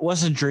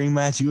 What's a dream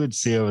match you would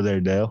see over there,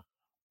 Dale?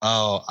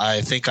 Oh,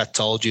 I think I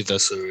told you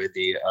this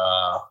already.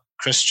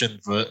 Christian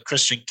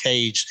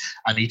Cage.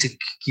 I need to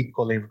keep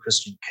calling him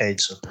Christian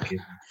Cage. So forgive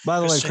me. By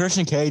the way,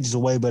 Christian Cage is a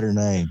way better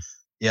name.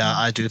 Yeah,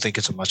 I do think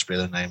it's a much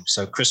better name.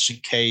 So Christian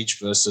Cage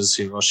versus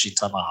Hiroshi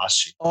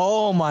Tanahashi.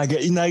 Oh my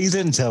God! You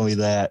didn't tell me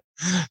that.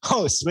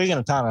 Oh, speaking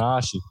of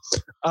Tanahashi,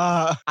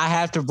 I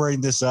have to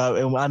bring this up,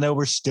 and I know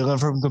we're stealing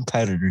from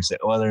competitors.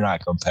 Well, they're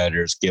not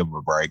competitors. Give them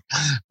a break.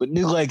 But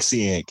New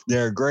Legacy Inc.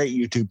 They're a great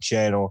YouTube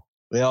channel.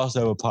 They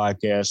also have a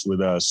podcast with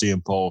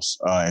CM Pulse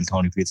and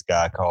Tony Pizza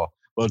guy called.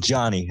 Well,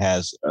 Johnny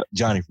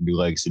from New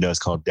Legacy does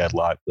called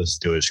Deadlock. Listen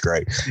to it; it's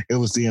great. It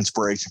was the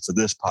inspiration for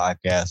this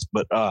podcast.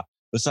 But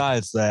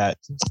besides that,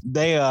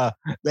 they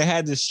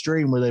had this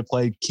stream where they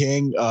played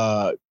Kings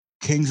of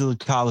the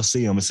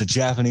Coliseum. It's a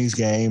Japanese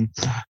game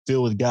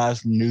filled with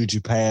guys from New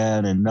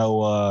Japan and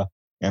Noah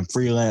and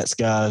freelance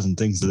guys and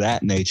things of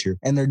that nature.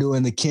 And they're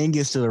doing the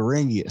Kingest of the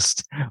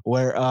Ringiest,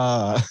 where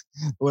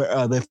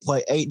they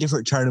play 8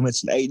 different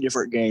tournaments and 8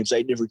 different games,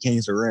 8 different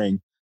Kings of the Ring.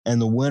 And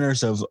the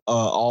winners of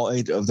all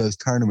 8 of those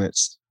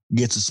tournaments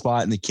gets a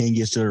spot in the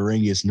Kingest of the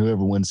Ringiest, and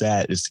whoever wins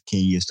that is the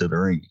Kingest of the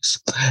Ringiest.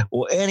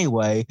 Well,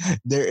 anyway,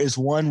 there is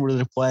one where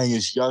they're playing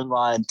as Young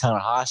Lion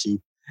Tanahashi,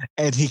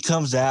 and he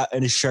comes out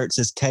and his shirt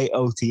says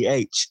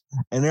KOTH,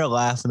 and they're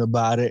laughing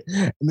about it.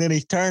 And then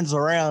he turns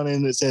around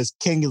and it says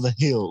King of the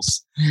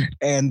Hills.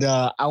 And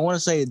I want to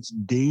say it's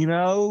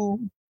Dino, ?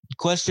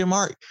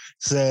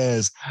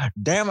 Says,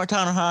 damn it,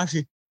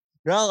 Tanahashi.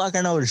 Y'all like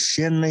I know what a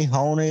shinny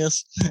hone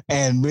is.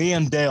 And me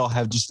and Dale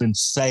have just been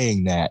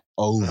saying that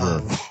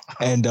over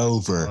and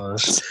over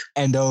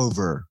and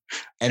over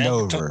and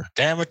over.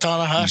 Damn it,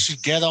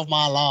 Tanahashi, get off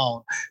my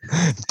lawn.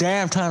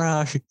 Damn,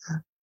 Tanahashi.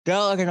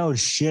 Dale like I know what a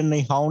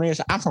shinny hone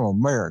is. I'm from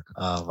America.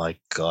 Oh my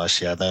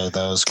gosh, yeah, that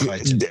was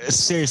quite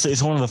seriously,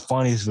 it's one of the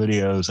funniest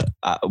videos.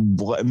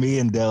 Me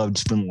and Dale have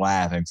just been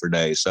laughing for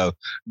days. So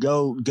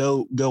go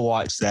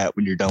watch that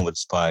when you're done with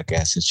this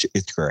podcast.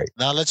 It's great.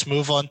 Now let's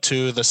move on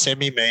to the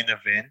semi-main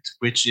event,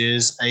 which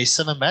is a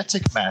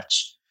cinematic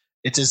match.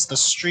 It is the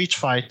street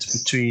fight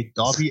between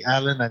Darby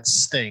Allin and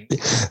Sting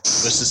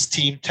versus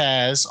Team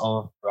Taz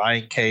of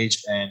Brian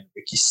Cage and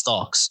Ricky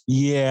Starks.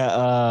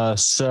 Yeah.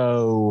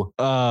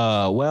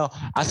 Well,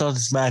 I thought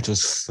this match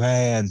was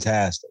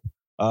fantastic.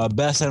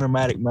 Best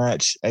cinematic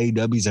match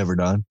AEW's ever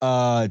done.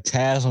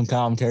 Taz on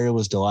commentary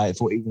was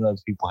delightful, even though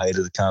people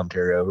hated the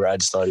commentary over. I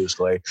just thought he was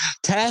great.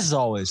 Taz is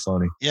always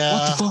funny.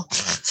 Yeah. What the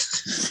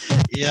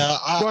fuck? Yeah,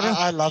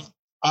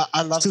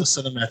 I love the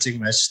cinematic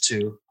match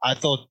too. I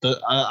thought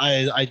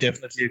I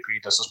definitely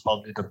agree. This is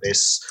probably the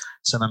best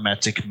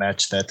cinematic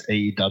match that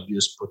AEW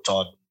has put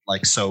on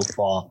like so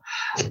far.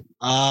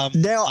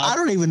 Now I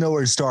don't even know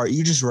where to start.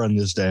 You just run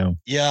this down.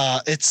 Yeah,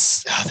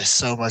 there's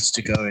so much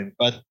to go in,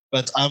 but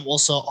I'm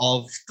also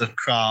of the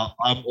crowd.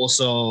 I'm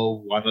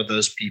also one of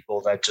those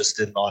people that just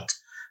did not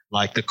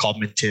like the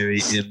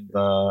commentary in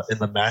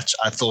the match.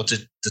 I thought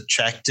it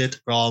detracted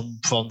from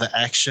the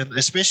action,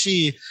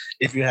 especially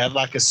if you have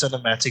like a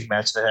cinematic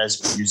match that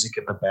has music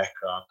in the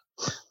background.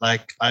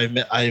 Like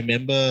I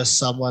remember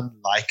someone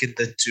likened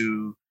it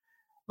to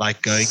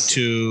like going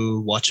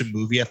to watch a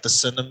movie at the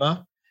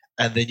cinema,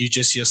 and then you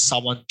just hear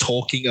someone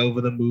talking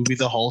over the movie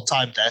the whole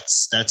time.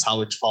 That's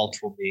how it felt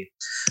for me.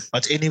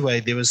 But anyway,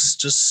 there was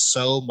just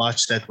so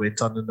much that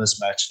went on in this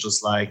match. It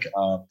was like,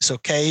 so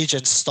Cage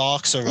and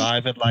Starks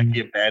arrive at like the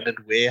abandoned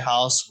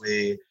warehouse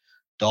where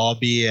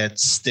Darby and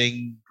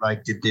Sting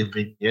like did their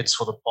vignettes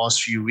for the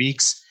past few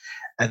weeks.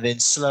 And then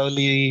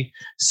slowly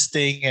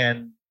Sting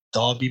and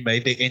Darby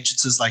made their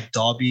entrances. Like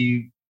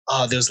Darby,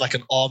 there was like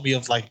an army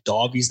of like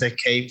Darbys that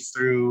came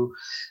through.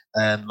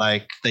 And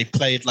like they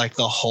played like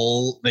the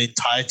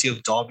entirety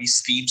of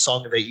Darby's theme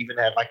song, and they even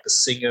had like the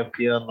singer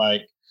appear on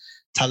like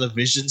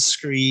television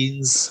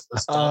screens.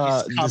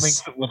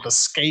 Darby's coming with a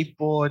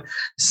skateboard.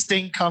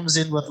 Sting comes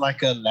in with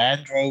like a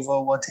Land Rover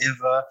or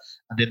whatever,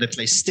 and then they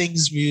play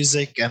Sting's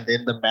music, and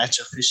then the match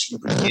officially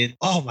begins.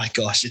 Oh my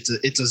gosh,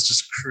 it was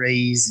just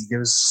crazy. There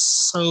was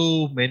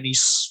so many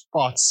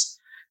spots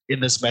in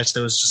this match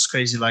that was just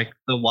crazy. Like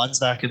the ones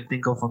that I can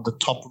think of on the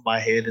top of my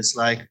head is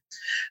like,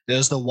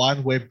 there's the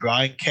one where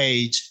Brian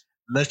Cage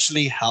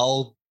literally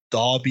held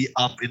Darby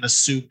up in a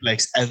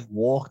suplex and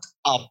walked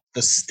up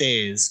the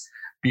stairs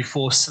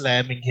before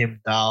slamming him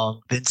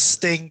down. Then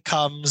Sting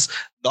comes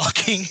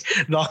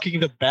knocking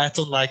the bat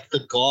on like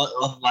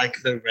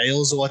the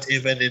rails or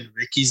whatever, and then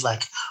Ricky's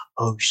like,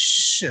 oh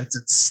shit,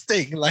 it's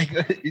Sting. Like,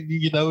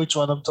 you know which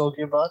one I'm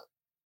talking about?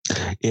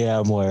 Yeah,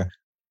 I'm aware.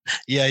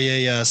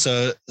 Yeah.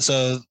 So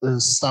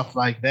stuff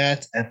like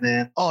that, and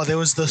then there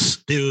was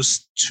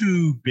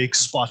two big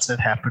spots that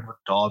happened with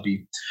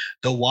Darby.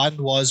 The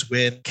one was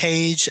when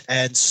Cage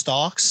and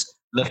Starks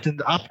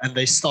lifted up and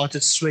they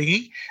started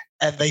swinging,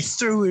 and they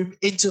threw him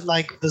into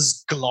like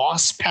this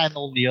glass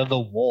panel near the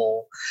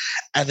wall,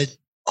 and it.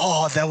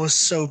 Oh, that was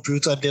so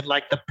brutal. And then,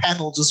 like, the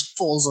panel just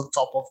falls on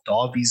top of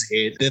Darby's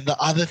head. Then the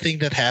other thing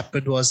that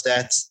happened was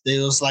that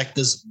there was, like,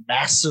 this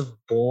massive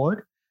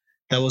board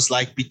that was,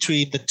 like,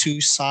 between the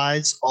two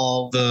sides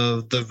of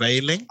the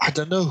railing. I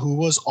don't know who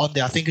was on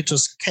there. I think it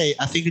was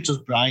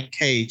Brian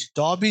Cage.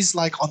 Darby's,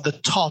 like, on the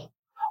top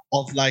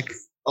of, like,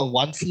 a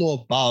one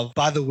floor above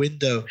by the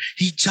window.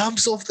 He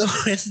jumps off the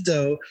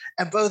window,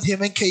 and both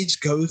him and Cage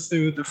go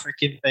through the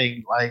freaking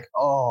thing. Like,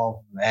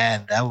 oh,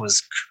 man, that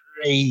was crazy.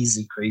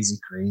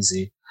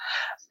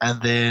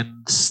 And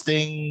then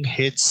Sting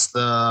hits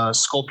the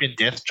Scorpion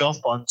Death Drop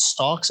on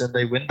Starks, and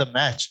they win the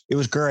match. It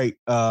was great.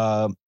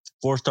 4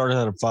 stars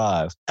out of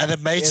 5. And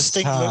it made It's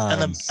Sting time.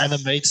 look and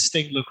it made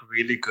Sting look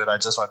really good. I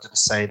just wanted to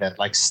say that,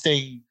 like,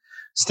 Sting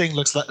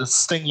looked like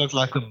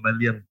 $1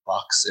 million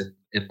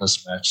in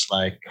this match.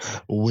 Like,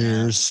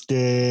 We're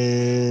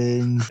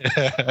Sting.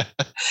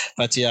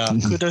 but yeah,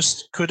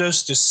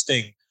 kudos to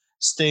Sting.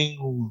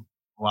 Sting,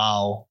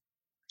 wow.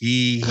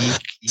 He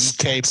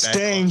came back.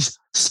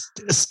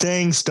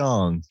 Sting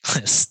stung.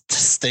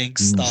 Sting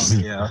stung,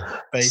 yeah.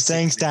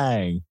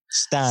 Basically.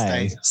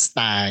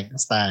 Stang.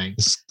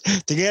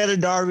 Together,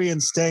 Darby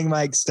and Sting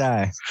make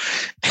Stang.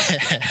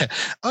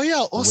 Oh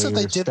yeah. Also,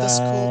 they did this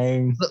cool.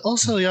 Stang.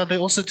 They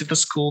also did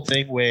this cool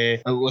thing where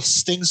with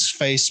Sting's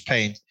face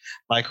paint,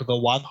 like the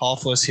one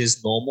half was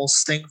his normal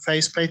Sting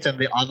face paint, and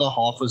the other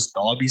half was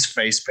Darby's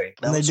face paint.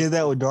 And they did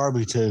that with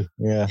Darby too.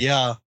 Yeah.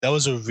 Yeah, that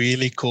was a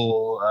really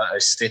cool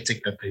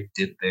aesthetic that they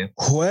did there.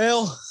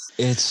 Well,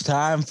 it's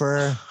time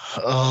for.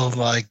 Oh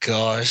my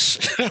gosh.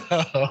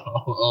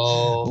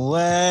 Oh.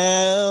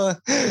 Well.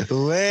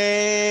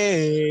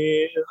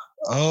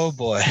 Oh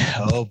boy.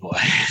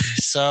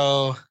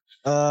 So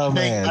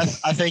Man.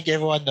 I think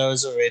everyone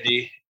knows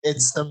already.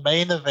 It's the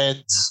main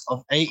event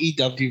of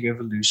AEW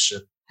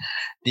Revolution.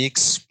 The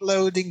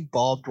exploding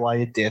barbed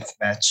wire death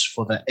match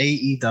for the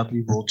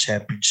AEW World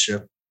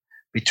Championship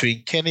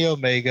between Kenny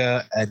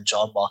Omega and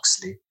Jon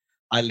Moxley.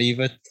 I leave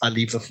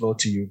the floor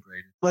to you,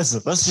 Brady.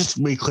 Listen, let's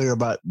just be clear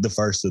about the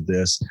first of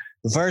this.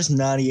 The first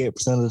 98%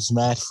 of this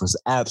match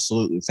was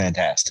absolutely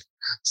fantastic.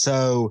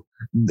 So,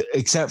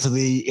 except for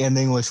the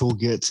ending, which we'll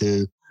get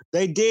to,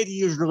 they did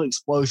use real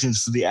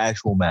explosions for the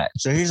actual match.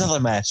 So here's how the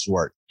matches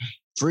work.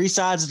 3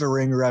 sides of the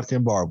ring are wrapped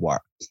in barbed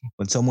wire.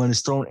 When someone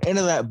is thrown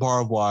into that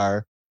barbed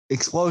wire,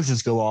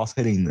 explosions go off,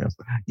 hitting them.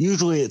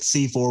 Usually it's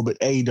C4, but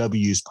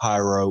AEW's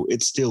pyro.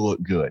 It still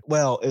looked good.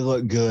 Well, it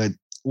looked good.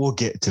 We'll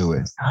get to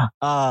it.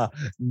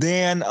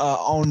 Then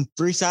on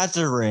 3 sides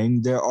of the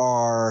ring, there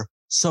are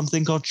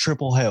something called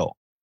Triple Hell,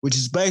 which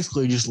is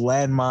basically just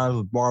landmines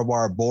with barbed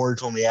wire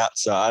boards on the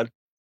outside.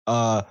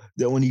 That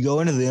when you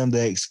go into them,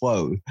 they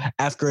explode.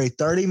 After a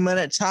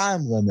 30-minute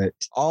time limit,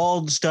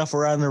 all the stuff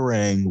around the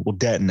ring will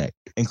detonate,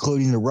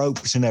 including the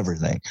ropes and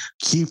everything.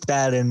 Keep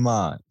that in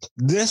mind.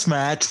 This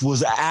match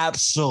was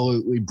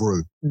absolutely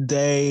brutal.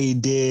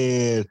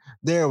 There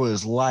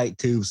was light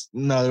tubes.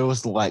 No, there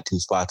was the light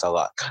tube spots I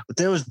like. But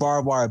there was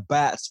barbed wire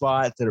bat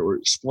spots that were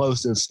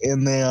explosives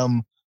in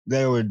them.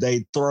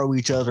 They throw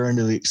each other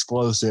into the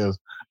explosive.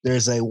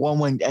 There's a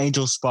one-winged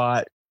angel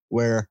spot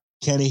where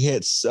Kenny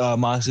hits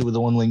Moxley with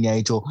the one-winged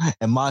angel,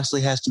 and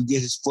Moxley has to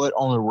get his foot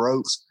on the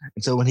ropes.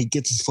 And so when he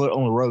gets his foot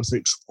on the ropes, it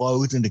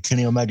explodes into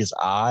Kenny Omega's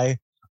eye.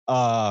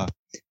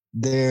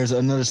 There's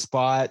another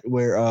spot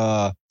where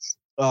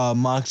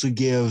Moxley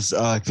gives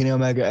Kenny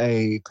Omega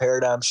a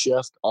paradigm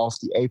shift off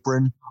the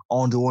apron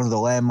onto one of the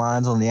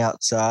landmines on the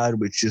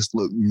outside, which just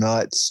looked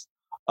nuts.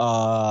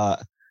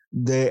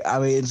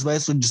 It's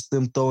basically just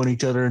them throwing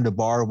each other into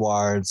barbed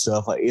wire and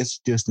stuff. Like, it's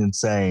just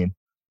insane.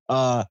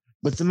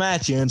 But the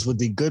match ends with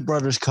the Good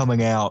Brothers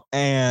coming out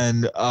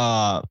and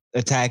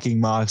attacking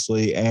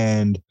Moxley,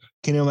 and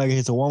Kenny Omega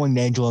hits a one-winged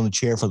angel on the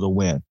chair for the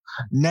win.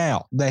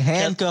 Now they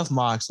handcuff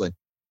Moxley.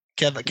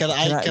 Can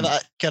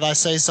I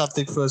say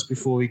something first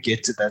before we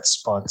get to that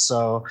spot?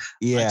 So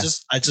yeah,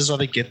 I just want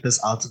to get this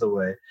out of the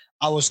way.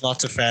 I was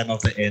not a fan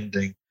of the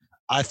ending.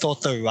 I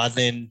thought the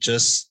run-in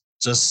just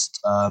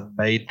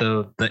made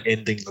the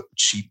ending look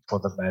cheap for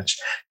the match.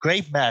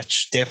 Great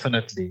match,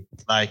 definitely.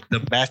 Like,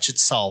 the match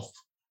itself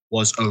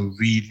was a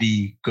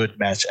really good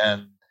match,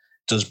 and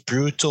it was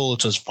brutal,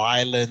 it was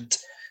violent,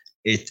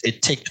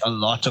 it ticked a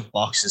lot of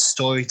boxes.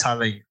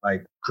 Storytelling,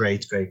 like,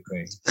 great.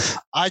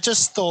 I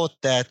just thought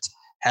that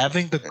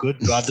having the Good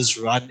Brothers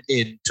run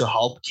in to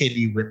help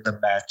Kenny win the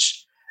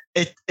match,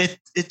 it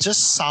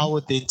just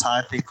soured the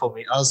entire thing for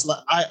me. I was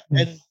like,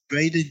 and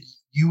Braden,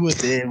 you were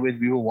there when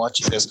we were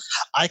watching this.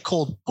 I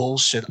called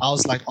bullshit. I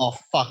was like, oh,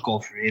 fuck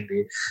off,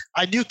 really.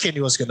 I knew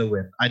Kenny was going to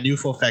win. I knew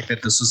for a fact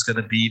that this was going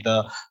to be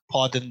the,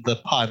 pardon the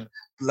pun,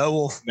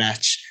 blow-off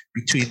match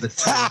between the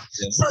two of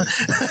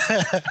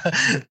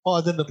them.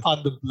 Pardon the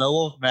pun, the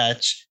blow-off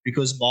match,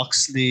 because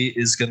Moxley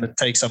is going to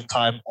take some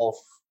time off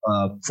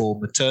for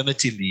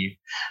maternity leave,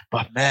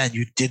 but man,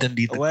 you didn't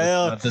need the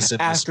Well, this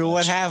after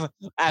what happened,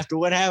 after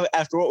what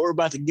we're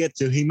about to get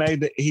to, he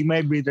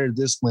made me there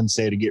this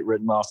Wednesday to get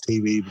written off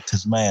TV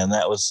because man,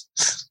 that was.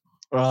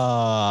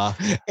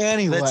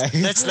 Anyway,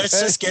 let's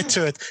just get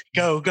to it.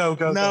 Go.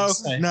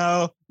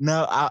 No.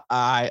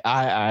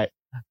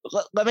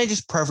 Let me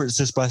just preface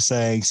this by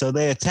saying, so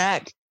they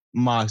attack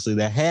Moxley,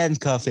 they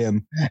handcuff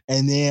him,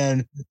 and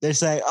then they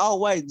say, "Oh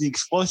wait, the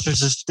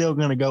explosives are still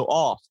going to go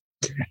off."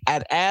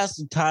 And as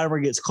the timer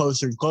gets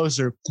closer and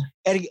closer,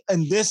 and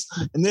this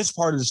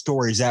part of the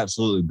story is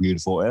absolutely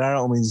beautiful, and I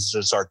don't mean this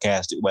in a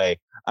sarcastic way.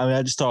 I mean,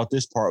 I just thought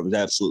this part was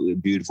absolutely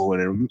beautiful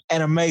and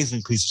an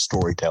amazing piece of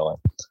storytelling.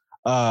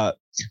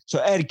 So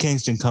Eddie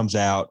Kingston comes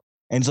out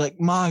and he's like,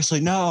 Moxley,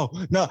 no,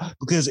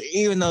 because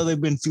even though they've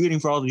been feuding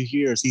for all these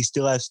years, he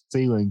still has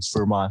feelings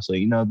for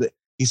Moxley, that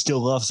he still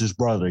loves his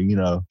brother,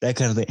 that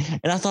kind of thing.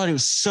 And I thought it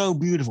was so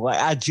beautiful.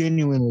 I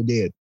genuinely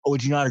did.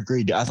 Would you not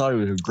agree? I thought it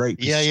was a great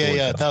piece of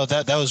Yeah.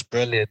 That was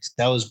brilliant.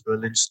 That was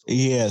brilliant story.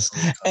 Yes.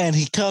 And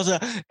he comes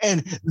out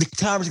and the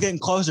timer's getting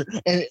closer.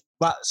 And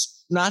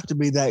not to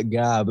be that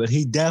guy, but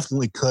he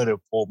definitely could have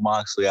pulled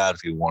Moxley out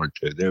if he wanted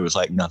to. There was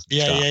like nothing.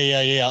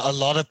 Yeah. A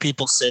lot of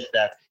people said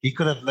that. He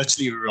could have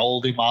literally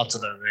rolled him out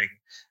of the ring.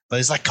 But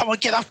he's like, come on,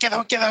 get up. Yeah.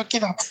 Like,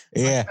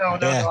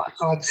 no, I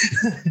can't.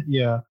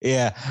 Yeah.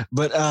 Yeah.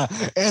 But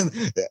and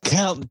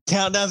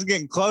countdown's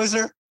getting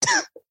closer.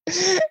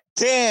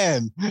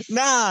 10,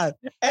 9,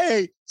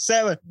 8,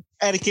 7.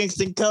 Eddie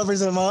Kingston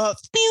covers him up.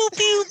 Pew,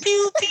 pew,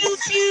 pew, pew,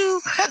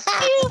 pew.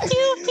 Pew,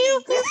 pew,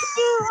 pew, pew,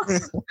 pew.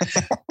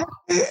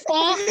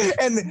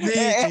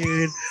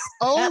 Dude.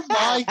 Oh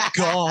my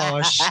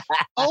gosh.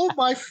 Oh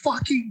my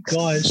fucking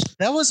gosh.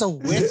 That was a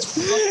wet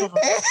fuck of a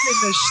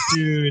finish,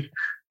 dude.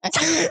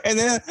 And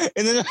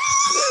then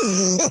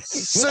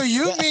So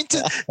you mean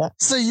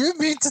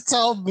to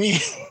tell me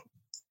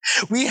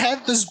we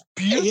had this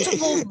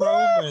beautiful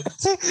moment,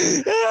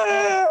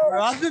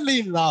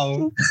 brotherly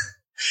love.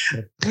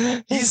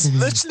 He's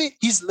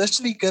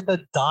literally gonna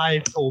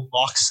die for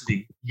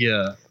Moxley.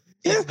 Yeah.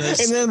 And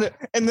then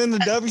the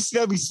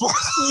WCW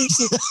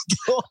sparklers.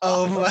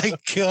 Oh my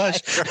gosh!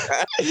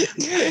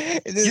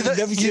 And then the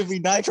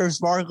WCW Nitro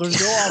sparklers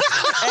go off.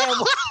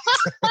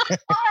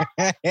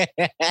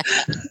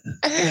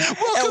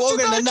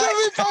 Welcome to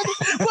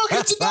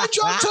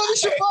Nitro, Tony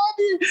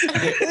Schiavone.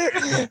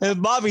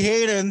 And Bobby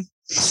Heenan.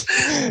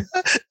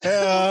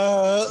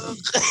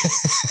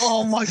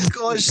 Oh my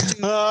gosh,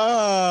 dude.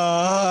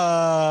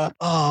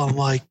 Oh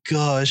my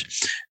gosh.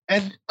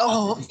 And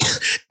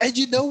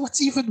you know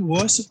what's even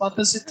worse about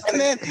this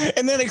entire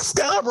and then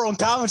Excalibur on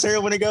commentary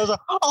when he goes,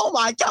 "Oh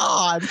my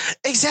god!"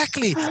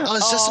 Exactly. I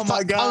was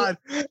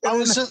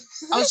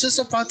just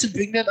about to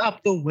bring that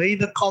up. The way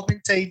the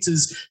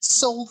commentators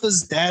sold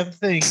this damn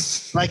thing,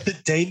 like the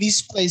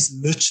Daily's place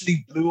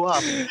literally blew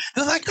up.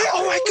 They're like,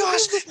 "Oh my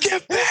gosh,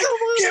 get back!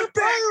 Pew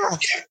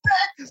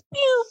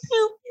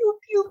pew pew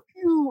pew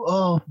pew!"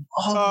 Oh.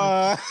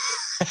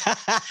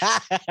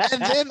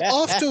 And then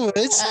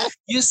afterwards,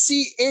 you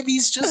see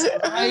Eddie's just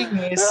lying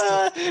there.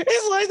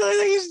 It's like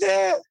he's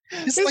dead.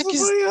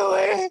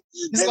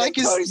 It's like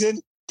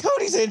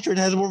Cody's entrance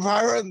has more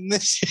power than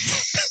this shit.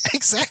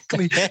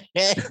 Exactly.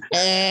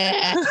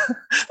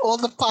 All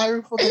the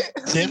pyro for the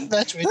death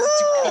match went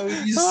to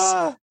Cody's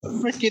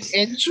freaking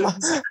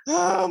entrance.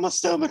 My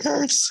stomach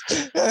hurts.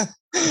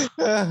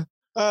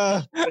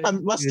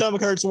 My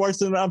stomach hurts worse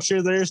than I'm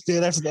sure theirs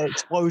did after that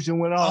explosion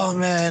went off. Oh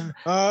man.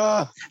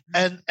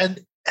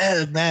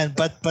 Man,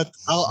 but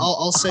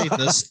I'll say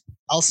this.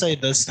 I'll say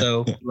this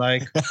though,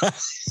 like,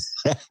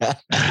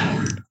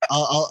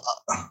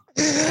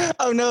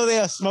 oh no, they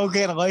have smoke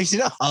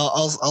inhalation.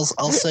 I'll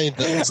say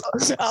this.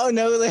 Oh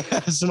no, they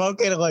have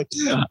smoke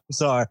inhalation.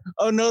 Sorry.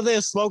 Oh no, they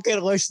have smoke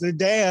inhalation. They're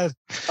dead.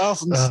 Oh,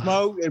 from the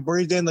smoke, it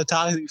breathed in the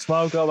toxic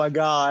smoke. Oh my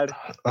god.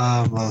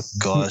 Oh my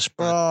gosh.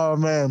 Oh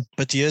man.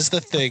 But here's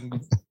the thing.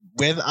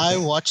 When I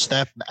watched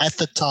that at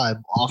the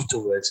time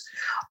afterwards,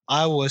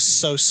 I was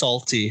so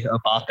salty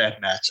about that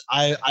match.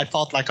 I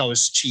felt like I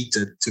was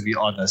cheated, to be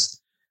honest.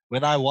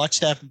 When I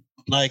watched that,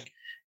 like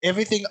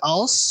everything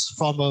else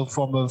from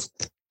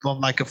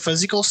like a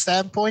physical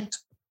standpoint,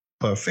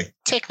 perfect.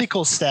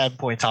 Technical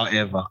standpoint,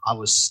 however, I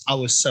was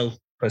so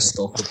pissed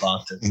off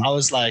about it. I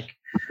was like,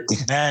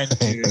 man,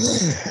 dude,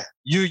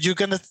 you're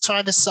gonna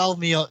try to sell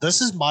me on this.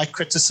 Is my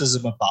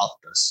criticism about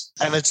this,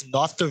 and it's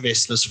not the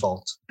wrestlers'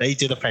 fault. They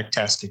did a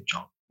fantastic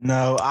job.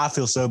 No, I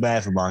feel so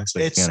bad for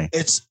Moxley.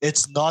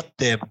 It's not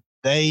them.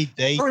 They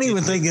I don't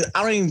even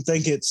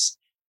think it's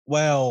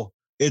well.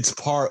 It's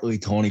partly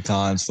Tony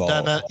Khan's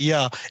fault.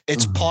 Yeah,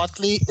 it's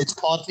partly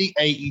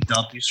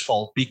AEW's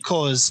fault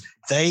because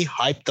they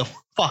hyped the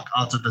fuck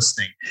out of this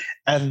thing.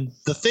 And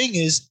the thing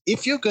is,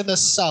 if you're gonna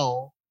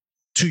sell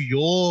to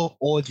your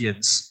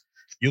audience,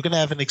 you're gonna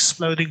have an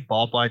exploding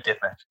barbed wire death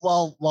match.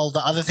 Well,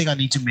 the other thing I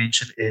need to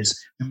mention is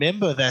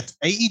remember that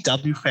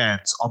AEW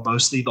fans are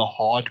mostly the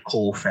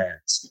hardcore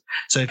fans.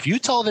 So if you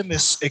tell them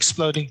this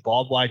exploding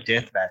barbed wire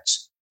death match,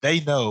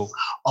 they know,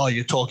 oh,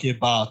 you're talking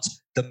about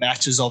the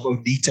matches of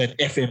Onita and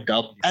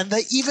FMW. And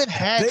they even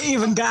had... They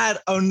even got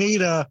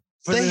Onita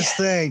for this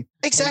thing.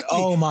 Exactly.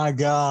 And, oh my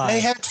God. They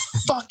had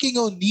fucking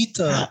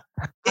Onita.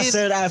 I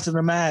said after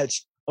the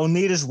match,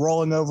 Onita's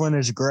rolling over in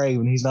his grave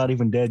and he's not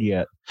even dead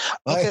yet.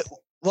 Okay.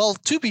 Well,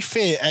 to be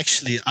fair,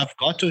 actually, I've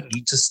got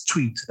Onita's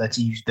tweet that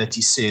he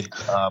said.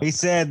 He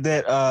said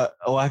that.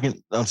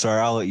 I'm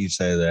sorry. I'll let you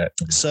say that.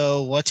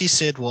 So what he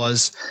said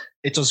was,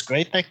 it was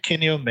great that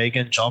Kenny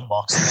Omega and John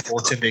Moxley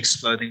fought in the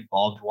exploding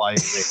barbed wire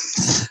ring.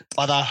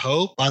 But I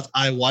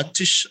want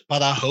to.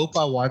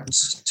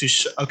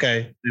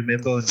 Okay,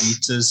 remember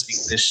Onita's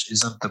English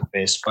isn't the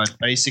best, but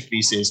basically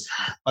he says,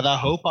 but I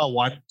hope I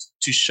want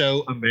to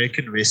show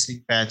American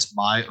wrestling fans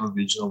my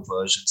original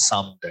version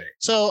someday.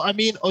 So I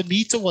mean,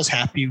 Onita was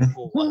happy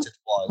for what it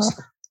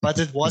was, but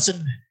it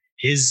wasn't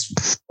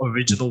his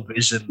original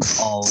vision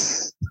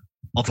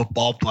of a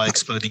barbed wire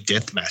exploding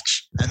death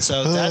match. And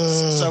so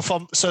that's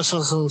from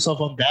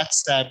that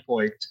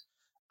standpoint,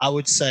 I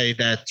would say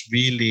that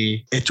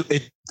really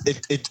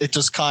it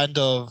was kind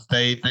of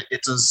I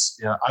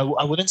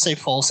wouldn't say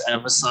false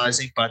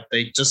advertising, but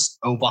they just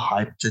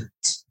overhyped it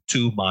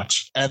too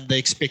much, and the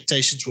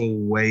expectations were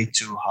way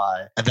too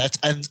high.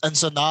 And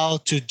so now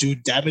to do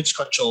Damage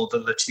Control, they're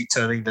literally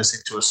turning this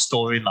into a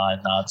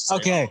storyline now.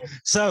 Okay,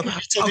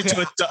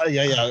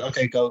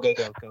 go.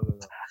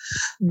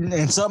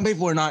 And some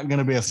people are not going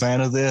to be a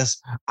fan of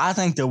this. I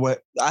think the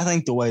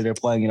way they're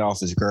playing it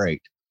off is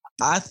great.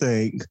 I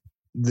think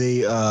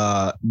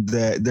that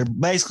they're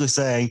basically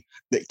saying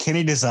that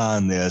Kenny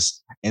designed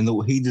this and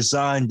that he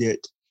designed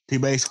it to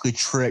basically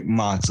trick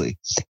Moxley.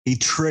 He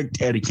tricked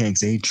Eddie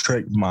Kingston. He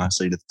tricked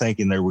Moxley to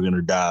thinking they were going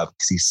to die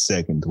because he's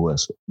second to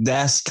whistle.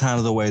 That's kind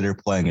of the way they're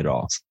playing it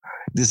off.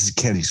 This is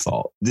Kenny's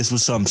fault. This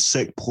was some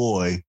sick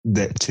ploy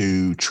that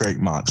to trick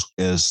Moxley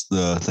is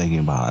the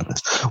thinking behind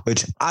this,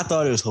 which I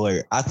thought it was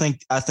hilarious. I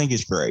think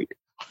it's great.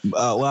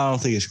 Well, I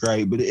don't think it's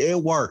great, but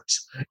it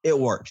works. It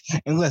works.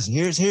 And listen,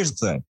 here's the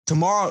thing.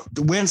 Tomorrow,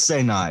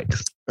 Wednesday night,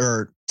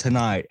 or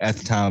tonight at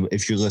the time,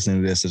 if you're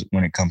listening to this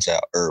when it comes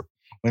out, or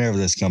whenever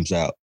this comes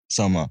out,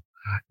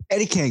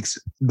 Eddie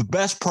Kingston, the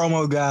best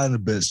promo guy in the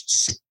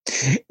business.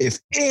 If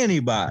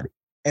anybody,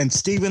 and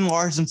Steven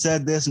Larson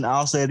said this, and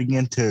I'll say it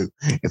again too,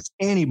 if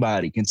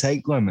anybody can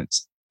take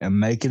lemons and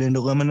make it into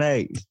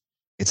lemonade,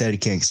 it's Eddie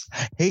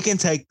Kingston. He can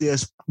take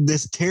this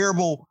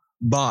terrible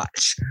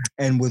botch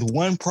and with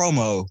one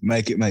promo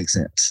make it make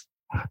sense.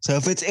 So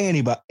if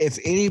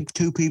any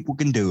two people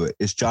can do it,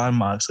 it's Jon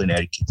Moxley and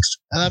Eddie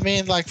Kingston. And I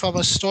mean, like from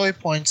a story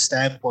point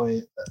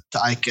standpoint,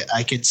 I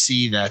can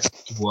see that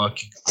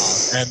working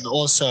out, and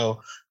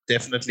also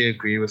definitely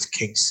agree with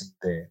Kingston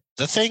there.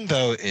 The thing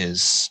though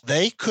is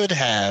they could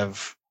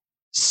have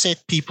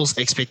set people's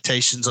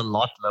expectations a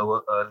lot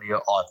lower earlier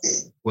on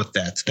with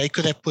that. They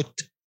could have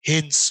put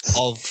hints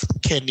of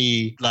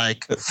Kenny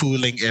like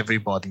fooling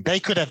everybody. They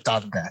could have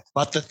done that.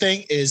 But the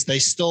thing is, they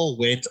still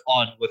went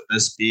on with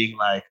this being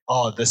like,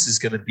 oh, this is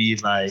going to be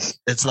like,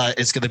 it's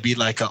going to be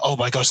like, oh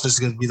my gosh, this is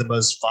going to be the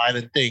most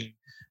violent thing.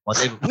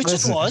 Whatever. Which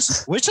it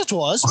was.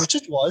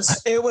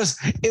 It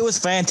was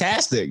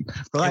fantastic.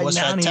 Like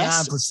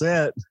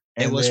 99%.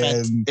 It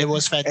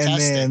was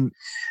fantastic. And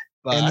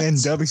then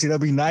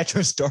WCW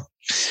Nitro started.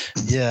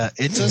 Yeah,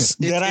 it was.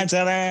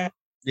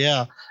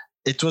 Yeah.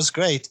 It was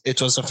great. It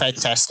was a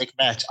fantastic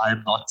match. I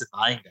am not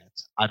denying that.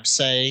 I'm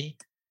saying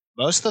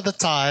most of the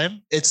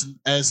time, it's,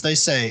 as they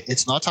say,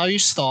 it's not how you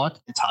start,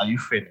 it's how you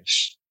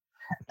finish.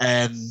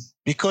 And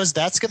because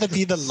that's going to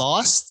be the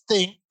last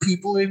thing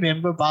people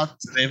remember about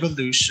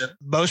Revolution,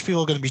 most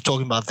people are going to be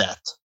talking about that.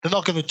 They're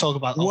not going to talk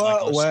about,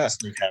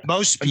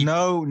 most people.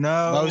 No.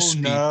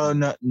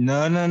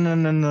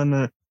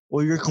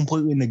 Well, you're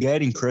completely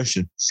negating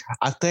Christian.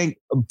 I think,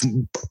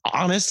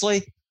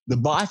 honestly, the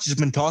botch has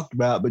been talked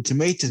about, but to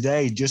me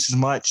today, just as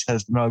much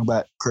has been talked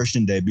about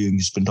Christian debuting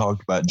has been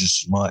talked about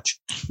just as much.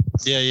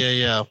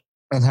 Yeah.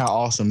 And how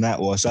awesome that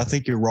was. So I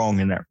think you're wrong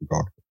in that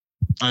regard.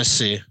 I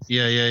see.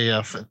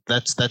 Yeah.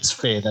 That's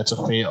fair. That's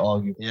a fair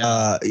argument.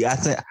 Yeah. I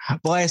think,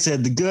 but like I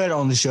said, the good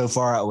on the show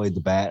far outweighed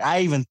the bad.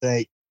 I even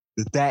think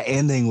that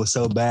ending was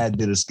so bad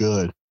that it's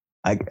good.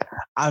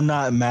 I'm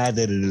not mad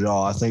at it at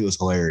all. I think it was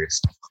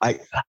hilarious. I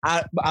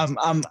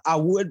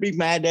would be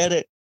mad at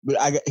it.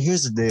 But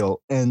here's the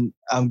deal, and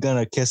I'm going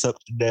to kiss up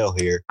to Dale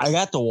here. I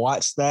got to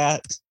watch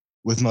that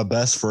with my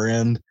best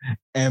friend,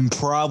 and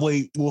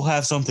probably we'll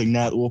have something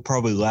that we'll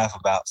probably laugh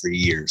about for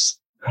years.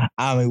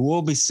 I mean,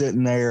 we'll be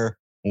sitting there,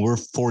 we're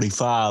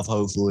 45,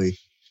 hopefully,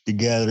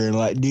 together. And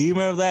like, do you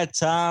remember that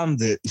time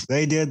that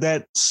they did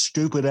that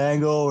stupid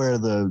angle where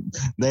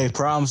they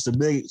promised a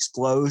big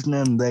explosion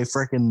and they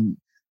freaking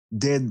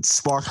did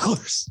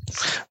sparklers?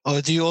 Oh,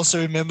 do you also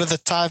remember the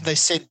time they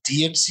sent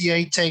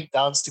DMCA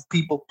takedowns to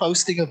people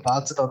posting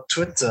about it on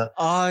Twitter?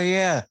 Oh,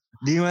 yeah.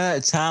 Do you remember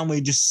that time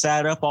we just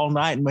sat up all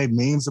night and made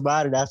memes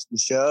about it after the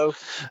show?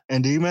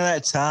 And do you remember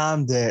that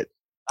time that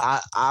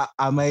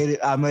I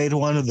made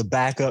one of the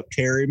backup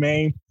Terry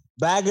meme?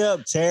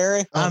 Backup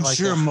Terry? I'm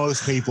sure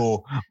most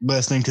people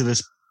listening to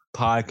this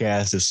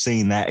podcast has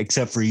seen that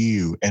except for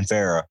you and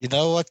Farrah. You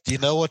know what? You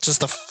know what's just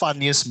the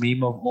funniest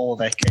meme of all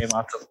that came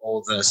out of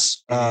all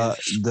this?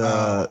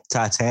 The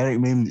Titanic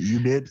meme that you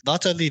did.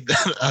 Not only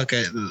that,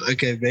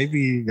 okay,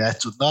 maybe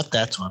that's not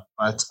that one,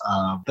 but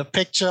the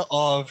picture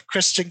of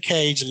Christian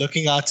Cage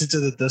looking out into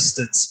the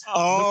distance.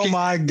 Oh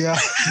my God.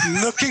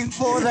 Looking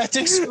for that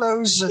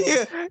explosion.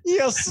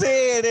 You'll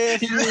see it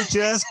if you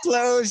just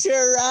close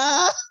your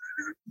eyes.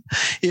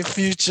 If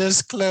you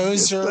just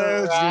close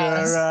your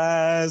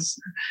eyes,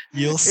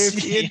 you'll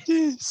see.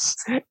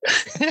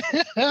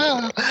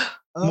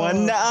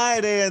 One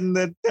night in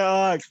the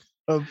dark,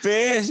 a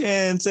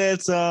vision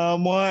said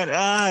someone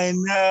I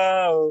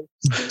know.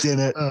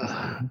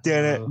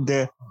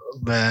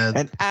 Man.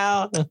 And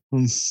out.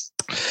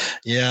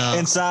 Yeah.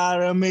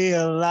 Inside of me,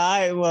 a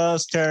light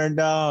was turned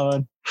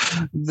on.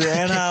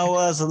 Then I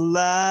was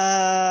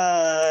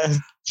alive.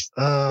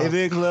 If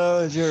you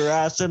close your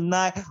eyes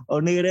tonight,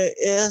 Onita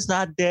is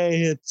not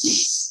dead.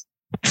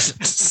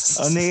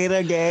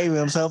 Onita gave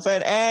himself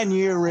an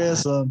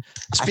aneurysm.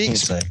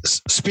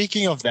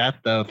 Speaking of that,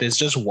 though, there's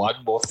just one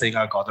more thing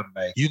I gotta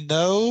make. You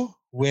know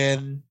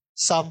when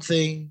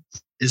something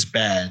is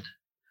bad,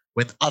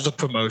 when other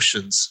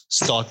promotions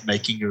start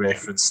making a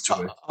reference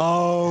to it.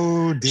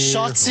 Oh, dear.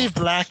 Shotzi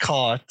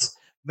Blackheart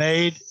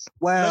made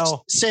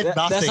said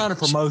nothing. That's not a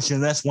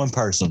promotion. That's one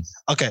person.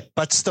 Okay,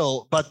 but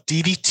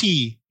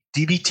DDT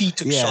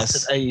took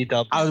shots at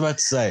AEW. I was about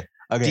to say.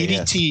 Okay,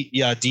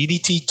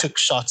 DDT took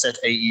shots at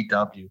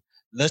AEW.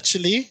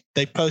 Literally,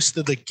 they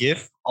posted a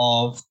GIF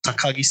of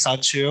Takagi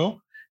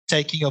Sanshiro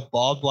taking a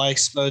barbed wire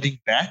exploding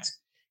bat,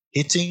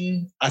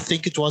 hitting, I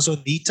think it was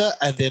Onita,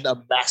 and then a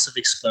massive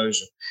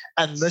explosion.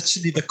 And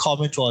literally the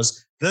comment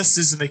was, "This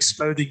is an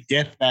exploding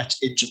death match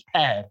in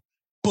Japan."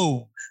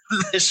 Boom.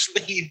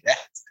 Literally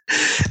that.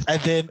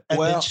 And then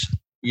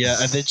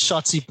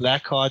Shotzi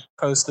Blackheart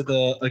posted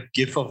a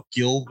gif of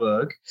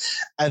Gilbert,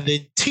 and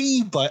then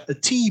T-Bar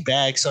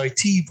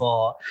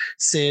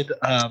said,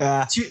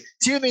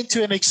 tune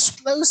into an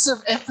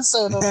explosive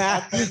episode of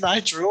Monday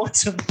Night Raw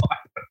tomorrow.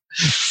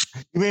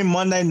 You mean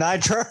Monday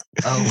Nitro?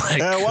 Oh my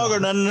God.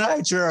 Welcome to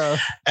Nitro.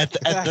 At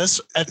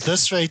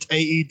this rate,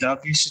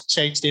 AEW should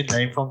change their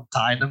name from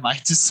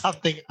Dynamite to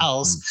something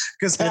else.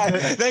 Because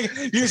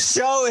your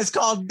show is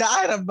called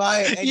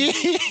Dynamite.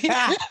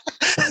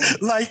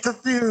 Like the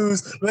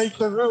fuse, like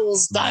the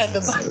rules,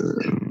 Dynamite.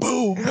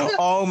 Boom.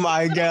 Oh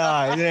my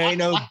God. There ain't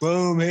no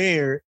boom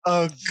here.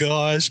 Oh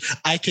gosh.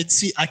 I can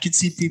see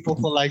people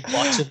for like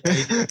watching.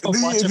 They're gonna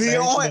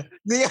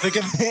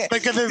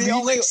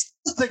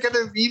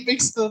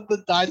remix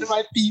the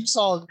Dynamite theme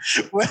song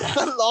with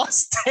the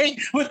last thing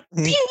with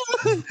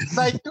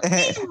like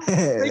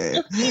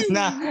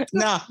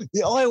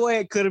the only way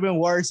it could have been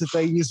worse if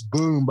they used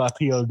Boom by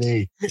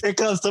POD. It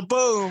comes to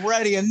Boom,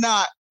 ready or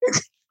not.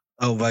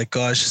 Oh my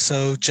gosh.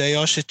 So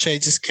JR should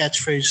change his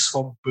catchphrase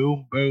from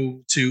boom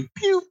boom to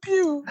pew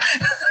pew.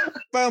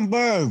 Boom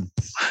boom.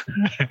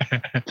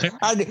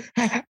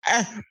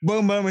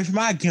 Boom boom is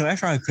my kill.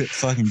 That's why I couldn't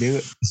fucking do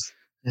it.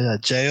 Yeah,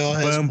 JR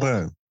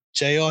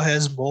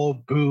has more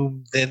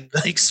boom than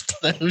the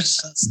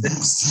explosions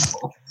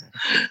themselves.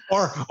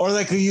 Or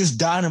they could use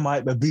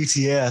Dynamite by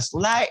BTS.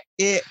 Light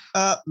it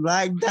up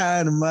like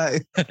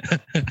dynamite.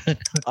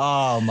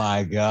 Oh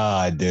my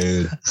God,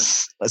 dude.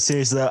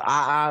 Seriously,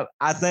 I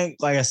think,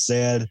 like I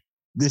said,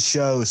 this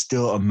show is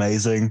still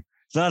amazing.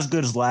 It's not as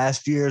good as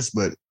last year's,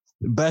 but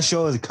the best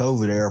show of the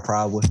COVID era,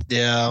 probably.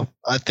 Yeah,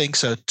 I think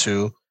so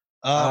too.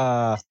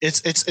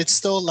 It's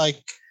still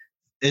like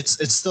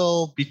it's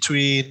still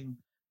between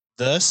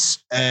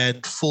this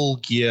and Full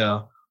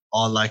Gear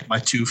are like my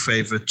two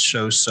favorite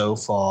shows so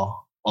far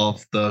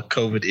of the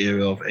COVID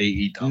era of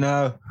AEW.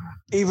 No,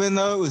 even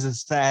though it was a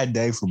sad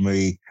day for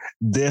me,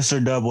 this or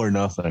Double or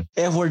Nothing.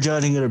 If we're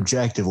judging it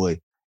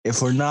objectively,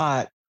 if we're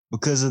not,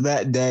 because of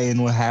that day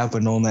and what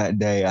happened on that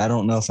day, I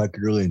don't know if I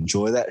could really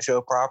enjoy that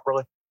show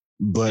properly.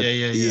 But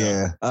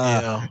yeah.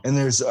 And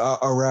there's a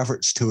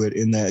reference to it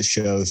in that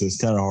show, so it's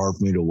kind of hard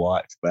for me to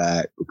watch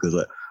back because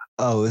like,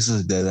 oh, this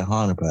is the day that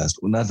Hana passed.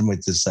 Well, not to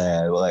make this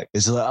sad, but like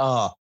it's like,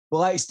 oh. But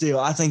like still,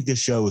 I think this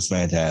show was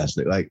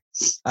fantastic. Like,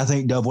 I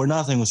think Double or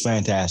Nothing was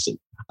fantastic.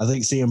 I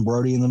think seeing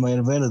Brody in the main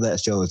event of that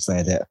show was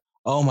fantastic.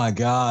 Oh my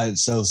God,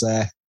 it's so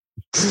sad.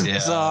 Yeah.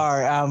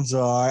 I'm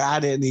sorry. I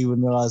didn't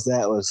even realize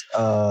that was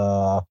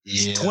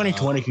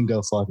 2020 can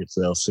go fuck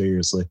itself,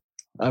 seriously.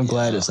 I'm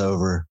glad it's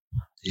over.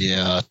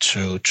 Yeah,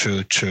 true.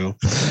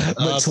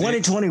 But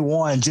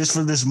 2021, just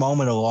for this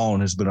moment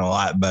alone, has been a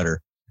lot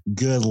better.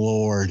 Good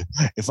Lord.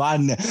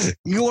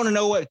 You want to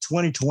know what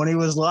 2020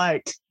 was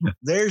like?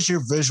 There's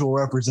your visual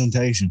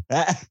representation.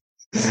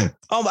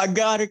 Oh my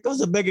God, here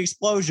goes a big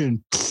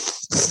explosion.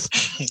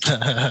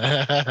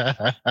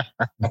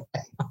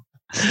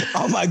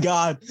 Oh my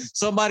God.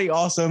 Somebody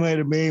also made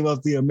a meme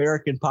of the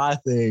American Pie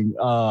thing.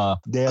 No,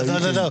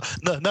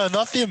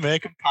 not the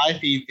American Pie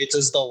theme. It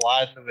is the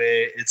one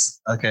where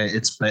it's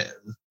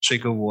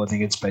trigger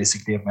warning, it's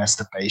basically a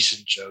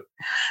masturbation joke,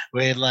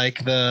 where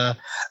like the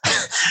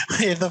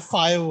where the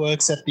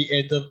fireworks at the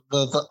end of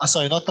the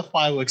sorry, not the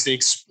fireworks, the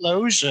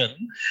explosion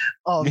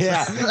of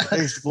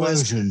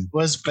explosion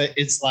but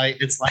it's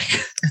like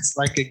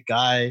a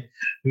guy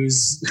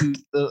who's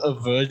a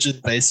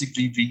virgin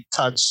basically being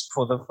touched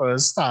for the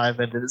first time,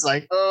 and it's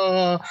like,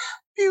 oh,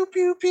 pew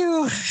pew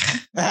pew,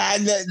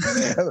 and then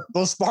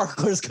those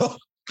sparklers go.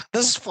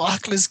 The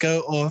sparklers go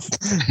off.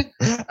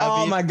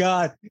 Oh my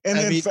god! And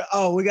then we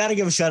got to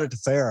give a shout out to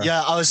Farrah.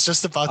 Yeah, I was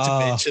just about to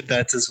mention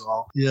that as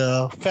well.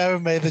 Yeah,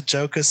 Farrah made the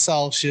joke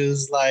herself. She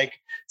was like,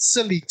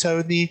 "Silly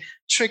Tony,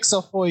 tricks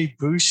are for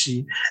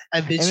Ibushi,"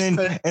 and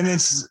then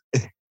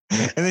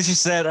she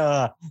said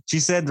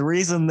the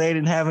reason they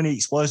didn't have any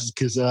explosions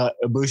because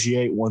Ibushi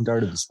ate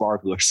 1/3 of the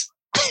sparklers.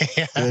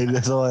 Yeah.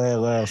 That's all they had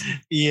left.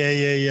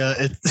 Yeah.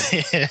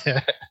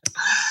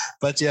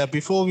 But yeah,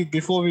 before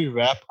we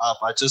wrap up,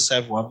 I just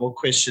have one more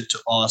question to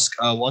ask.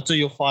 What are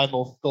your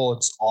final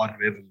thoughts on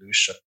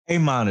Revolution? A-,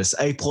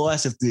 A+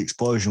 if the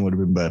explosion would have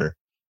been better.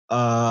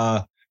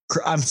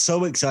 I'm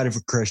so excited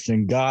for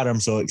Christian. God, I'm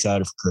so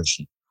excited for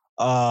Christian.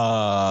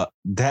 I'm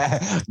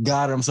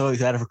so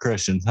excited for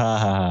Christian. Ha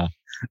ha ha.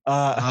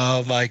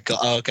 Oh my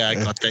god! Okay, I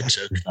got that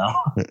joke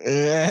now.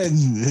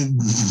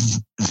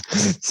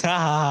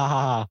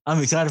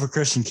 I'm excited for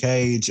Christian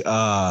Cage.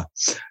 That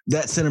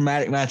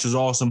cinematic match was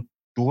awesome.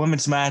 The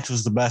women's match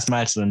was the best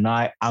match of the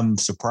night. I'm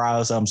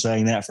surprised I'm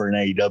saying that for an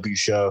AEW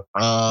show.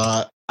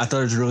 I thought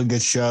it was a really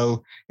good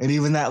show. And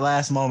even that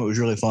last moment was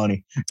really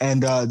funny.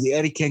 And the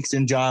Eddie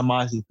Kingston, John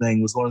Moxley thing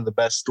was one of the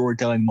best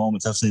storytelling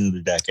moments I've seen in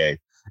the decade,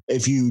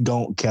 if you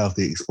don't count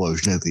the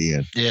explosion at the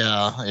end.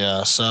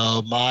 Yeah.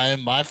 So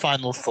my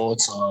final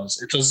thoughts are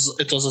it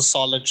was a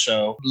solid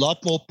show. A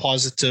lot more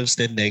positives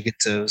than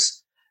negatives.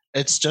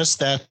 It's just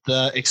that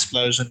the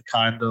explosion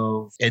kind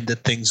of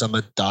ended things on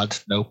a dud,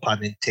 no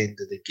pun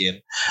intended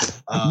again.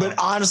 But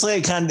honestly,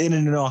 it kind of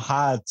ended on a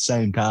high at the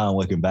same time,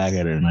 looking back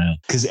at it now,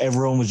 because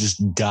everyone was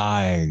just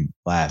dying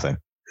laughing.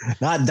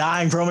 Not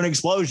dying from an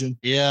explosion.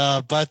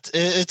 Yeah, but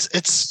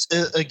it's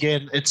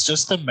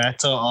just a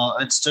matter of,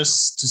 it's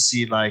just to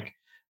see like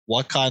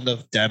what kind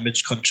of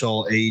damage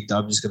control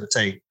AEW is going to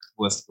take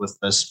with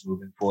this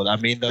moving forward. I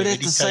mean, I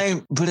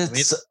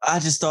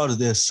just thought of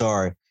this.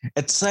 Sorry,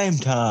 at the same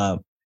time,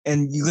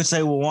 and you could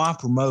say, well, why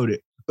promote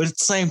it? But at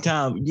the same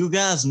time, you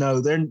guys know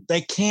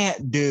they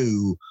can't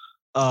do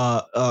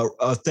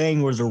a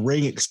thing where the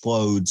ring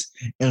explodes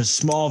in a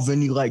small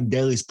venue like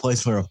Daly's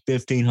Place for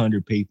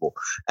 1,500 people.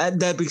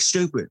 That'd be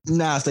stupid.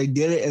 Now, if they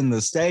did it in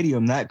the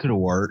stadium, that could have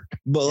worked.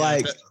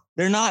 But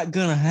they're not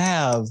gonna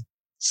have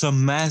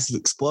some massive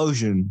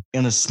explosion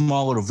in a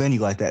small little venue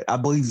like that. I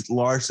believe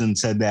Larson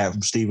said that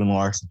from Steven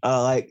Larson.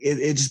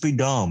 It'd just be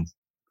dumb.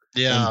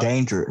 Yeah, and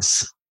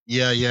dangerous.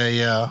 Yeah.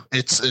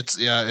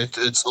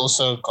 It's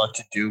also got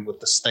to do with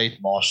the state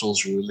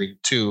marshal's ruling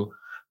too,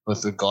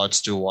 with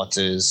regards to what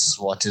is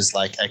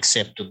like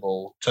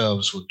acceptable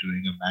terms for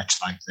doing a match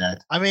like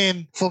that. I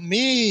mean, for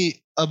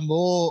me, a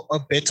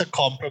better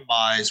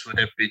compromise would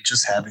have been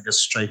just having a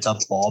straight up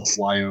barbed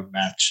wire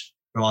match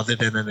rather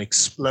than an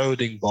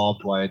exploding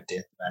barbed wire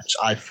death match,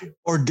 I feel.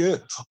 Or do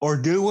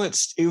what,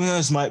 even though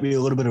this might be a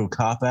little bit of a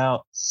cop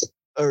out,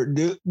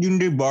 you can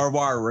do barbed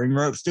wire ring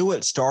ropes. Do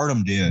what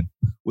Stardom did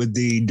with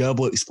the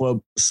double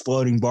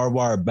exploding barbed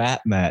wire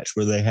bat match,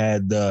 where they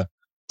had the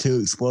 2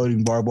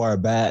 exploding barbed wire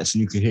bats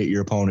and you could hit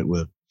your opponent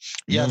with.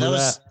 Yeah,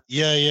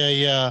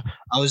 Yeah.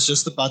 I was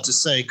just about to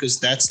say, because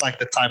that's like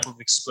the type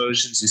of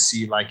explosions you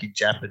see like in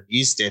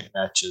Japanese death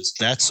matches,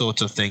 that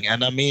sort of thing.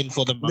 And I mean,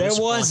 for the most there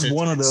was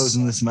one of those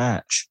in this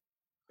match.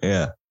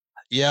 Yeah,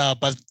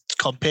 but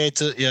compared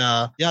to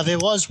there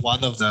was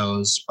one of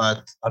those,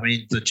 but I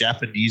mean the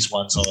Japanese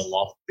ones are a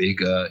lot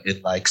bigger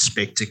in like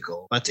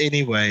spectacle. But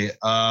anyway,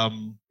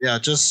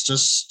 just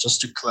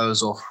to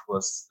close off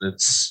with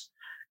it's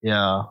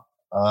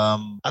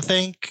I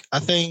think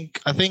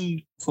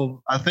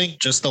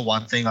just the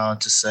one thing I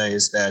want to say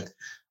is that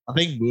I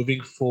think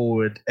moving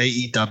forward,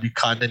 AEW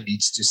kind of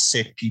needs to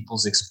set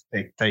people's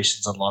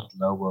expectations a lot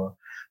lower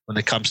when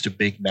it comes to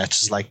big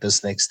matches like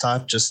this next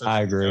time.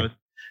 I agree.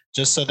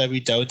 Just so that we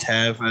don't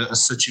have a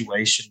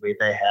situation where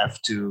they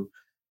have to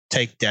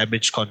take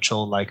damage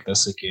control like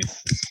this again.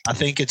 I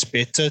think it's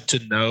better to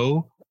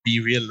be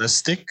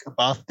realistic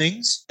about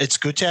things. It's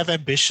good to have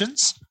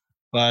ambitions,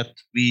 but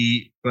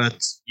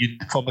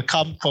from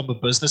a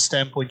business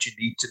standpoint, you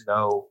need to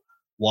know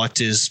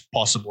what is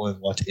possible and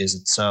what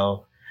isn't.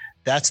 So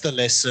that's the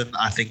lesson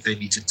I think they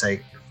need to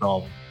take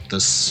from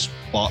this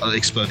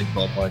exploding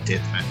barbed wire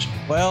death match.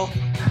 Well,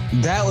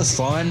 that was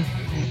fun.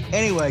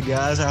 Anyway,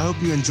 guys, I hope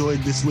you enjoyed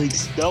this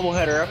week's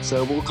doubleheader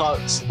episode. We'll call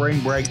it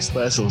Spring Break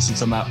Special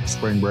since I'm out for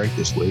spring break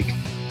this week.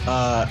 So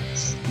I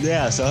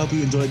hope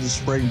you enjoyed the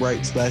Spring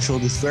Break Special,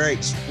 this very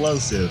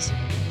explosive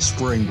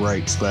Spring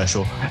Break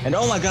Special. And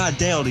oh my God,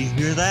 Dale, do you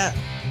hear that?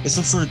 It's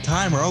some sort of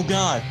timer. Oh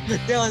God,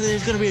 Dale,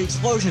 there's going to be an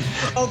explosion.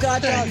 Oh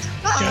God, Dale.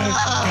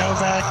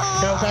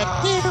 Go back.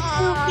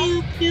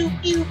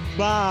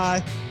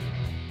 Bye.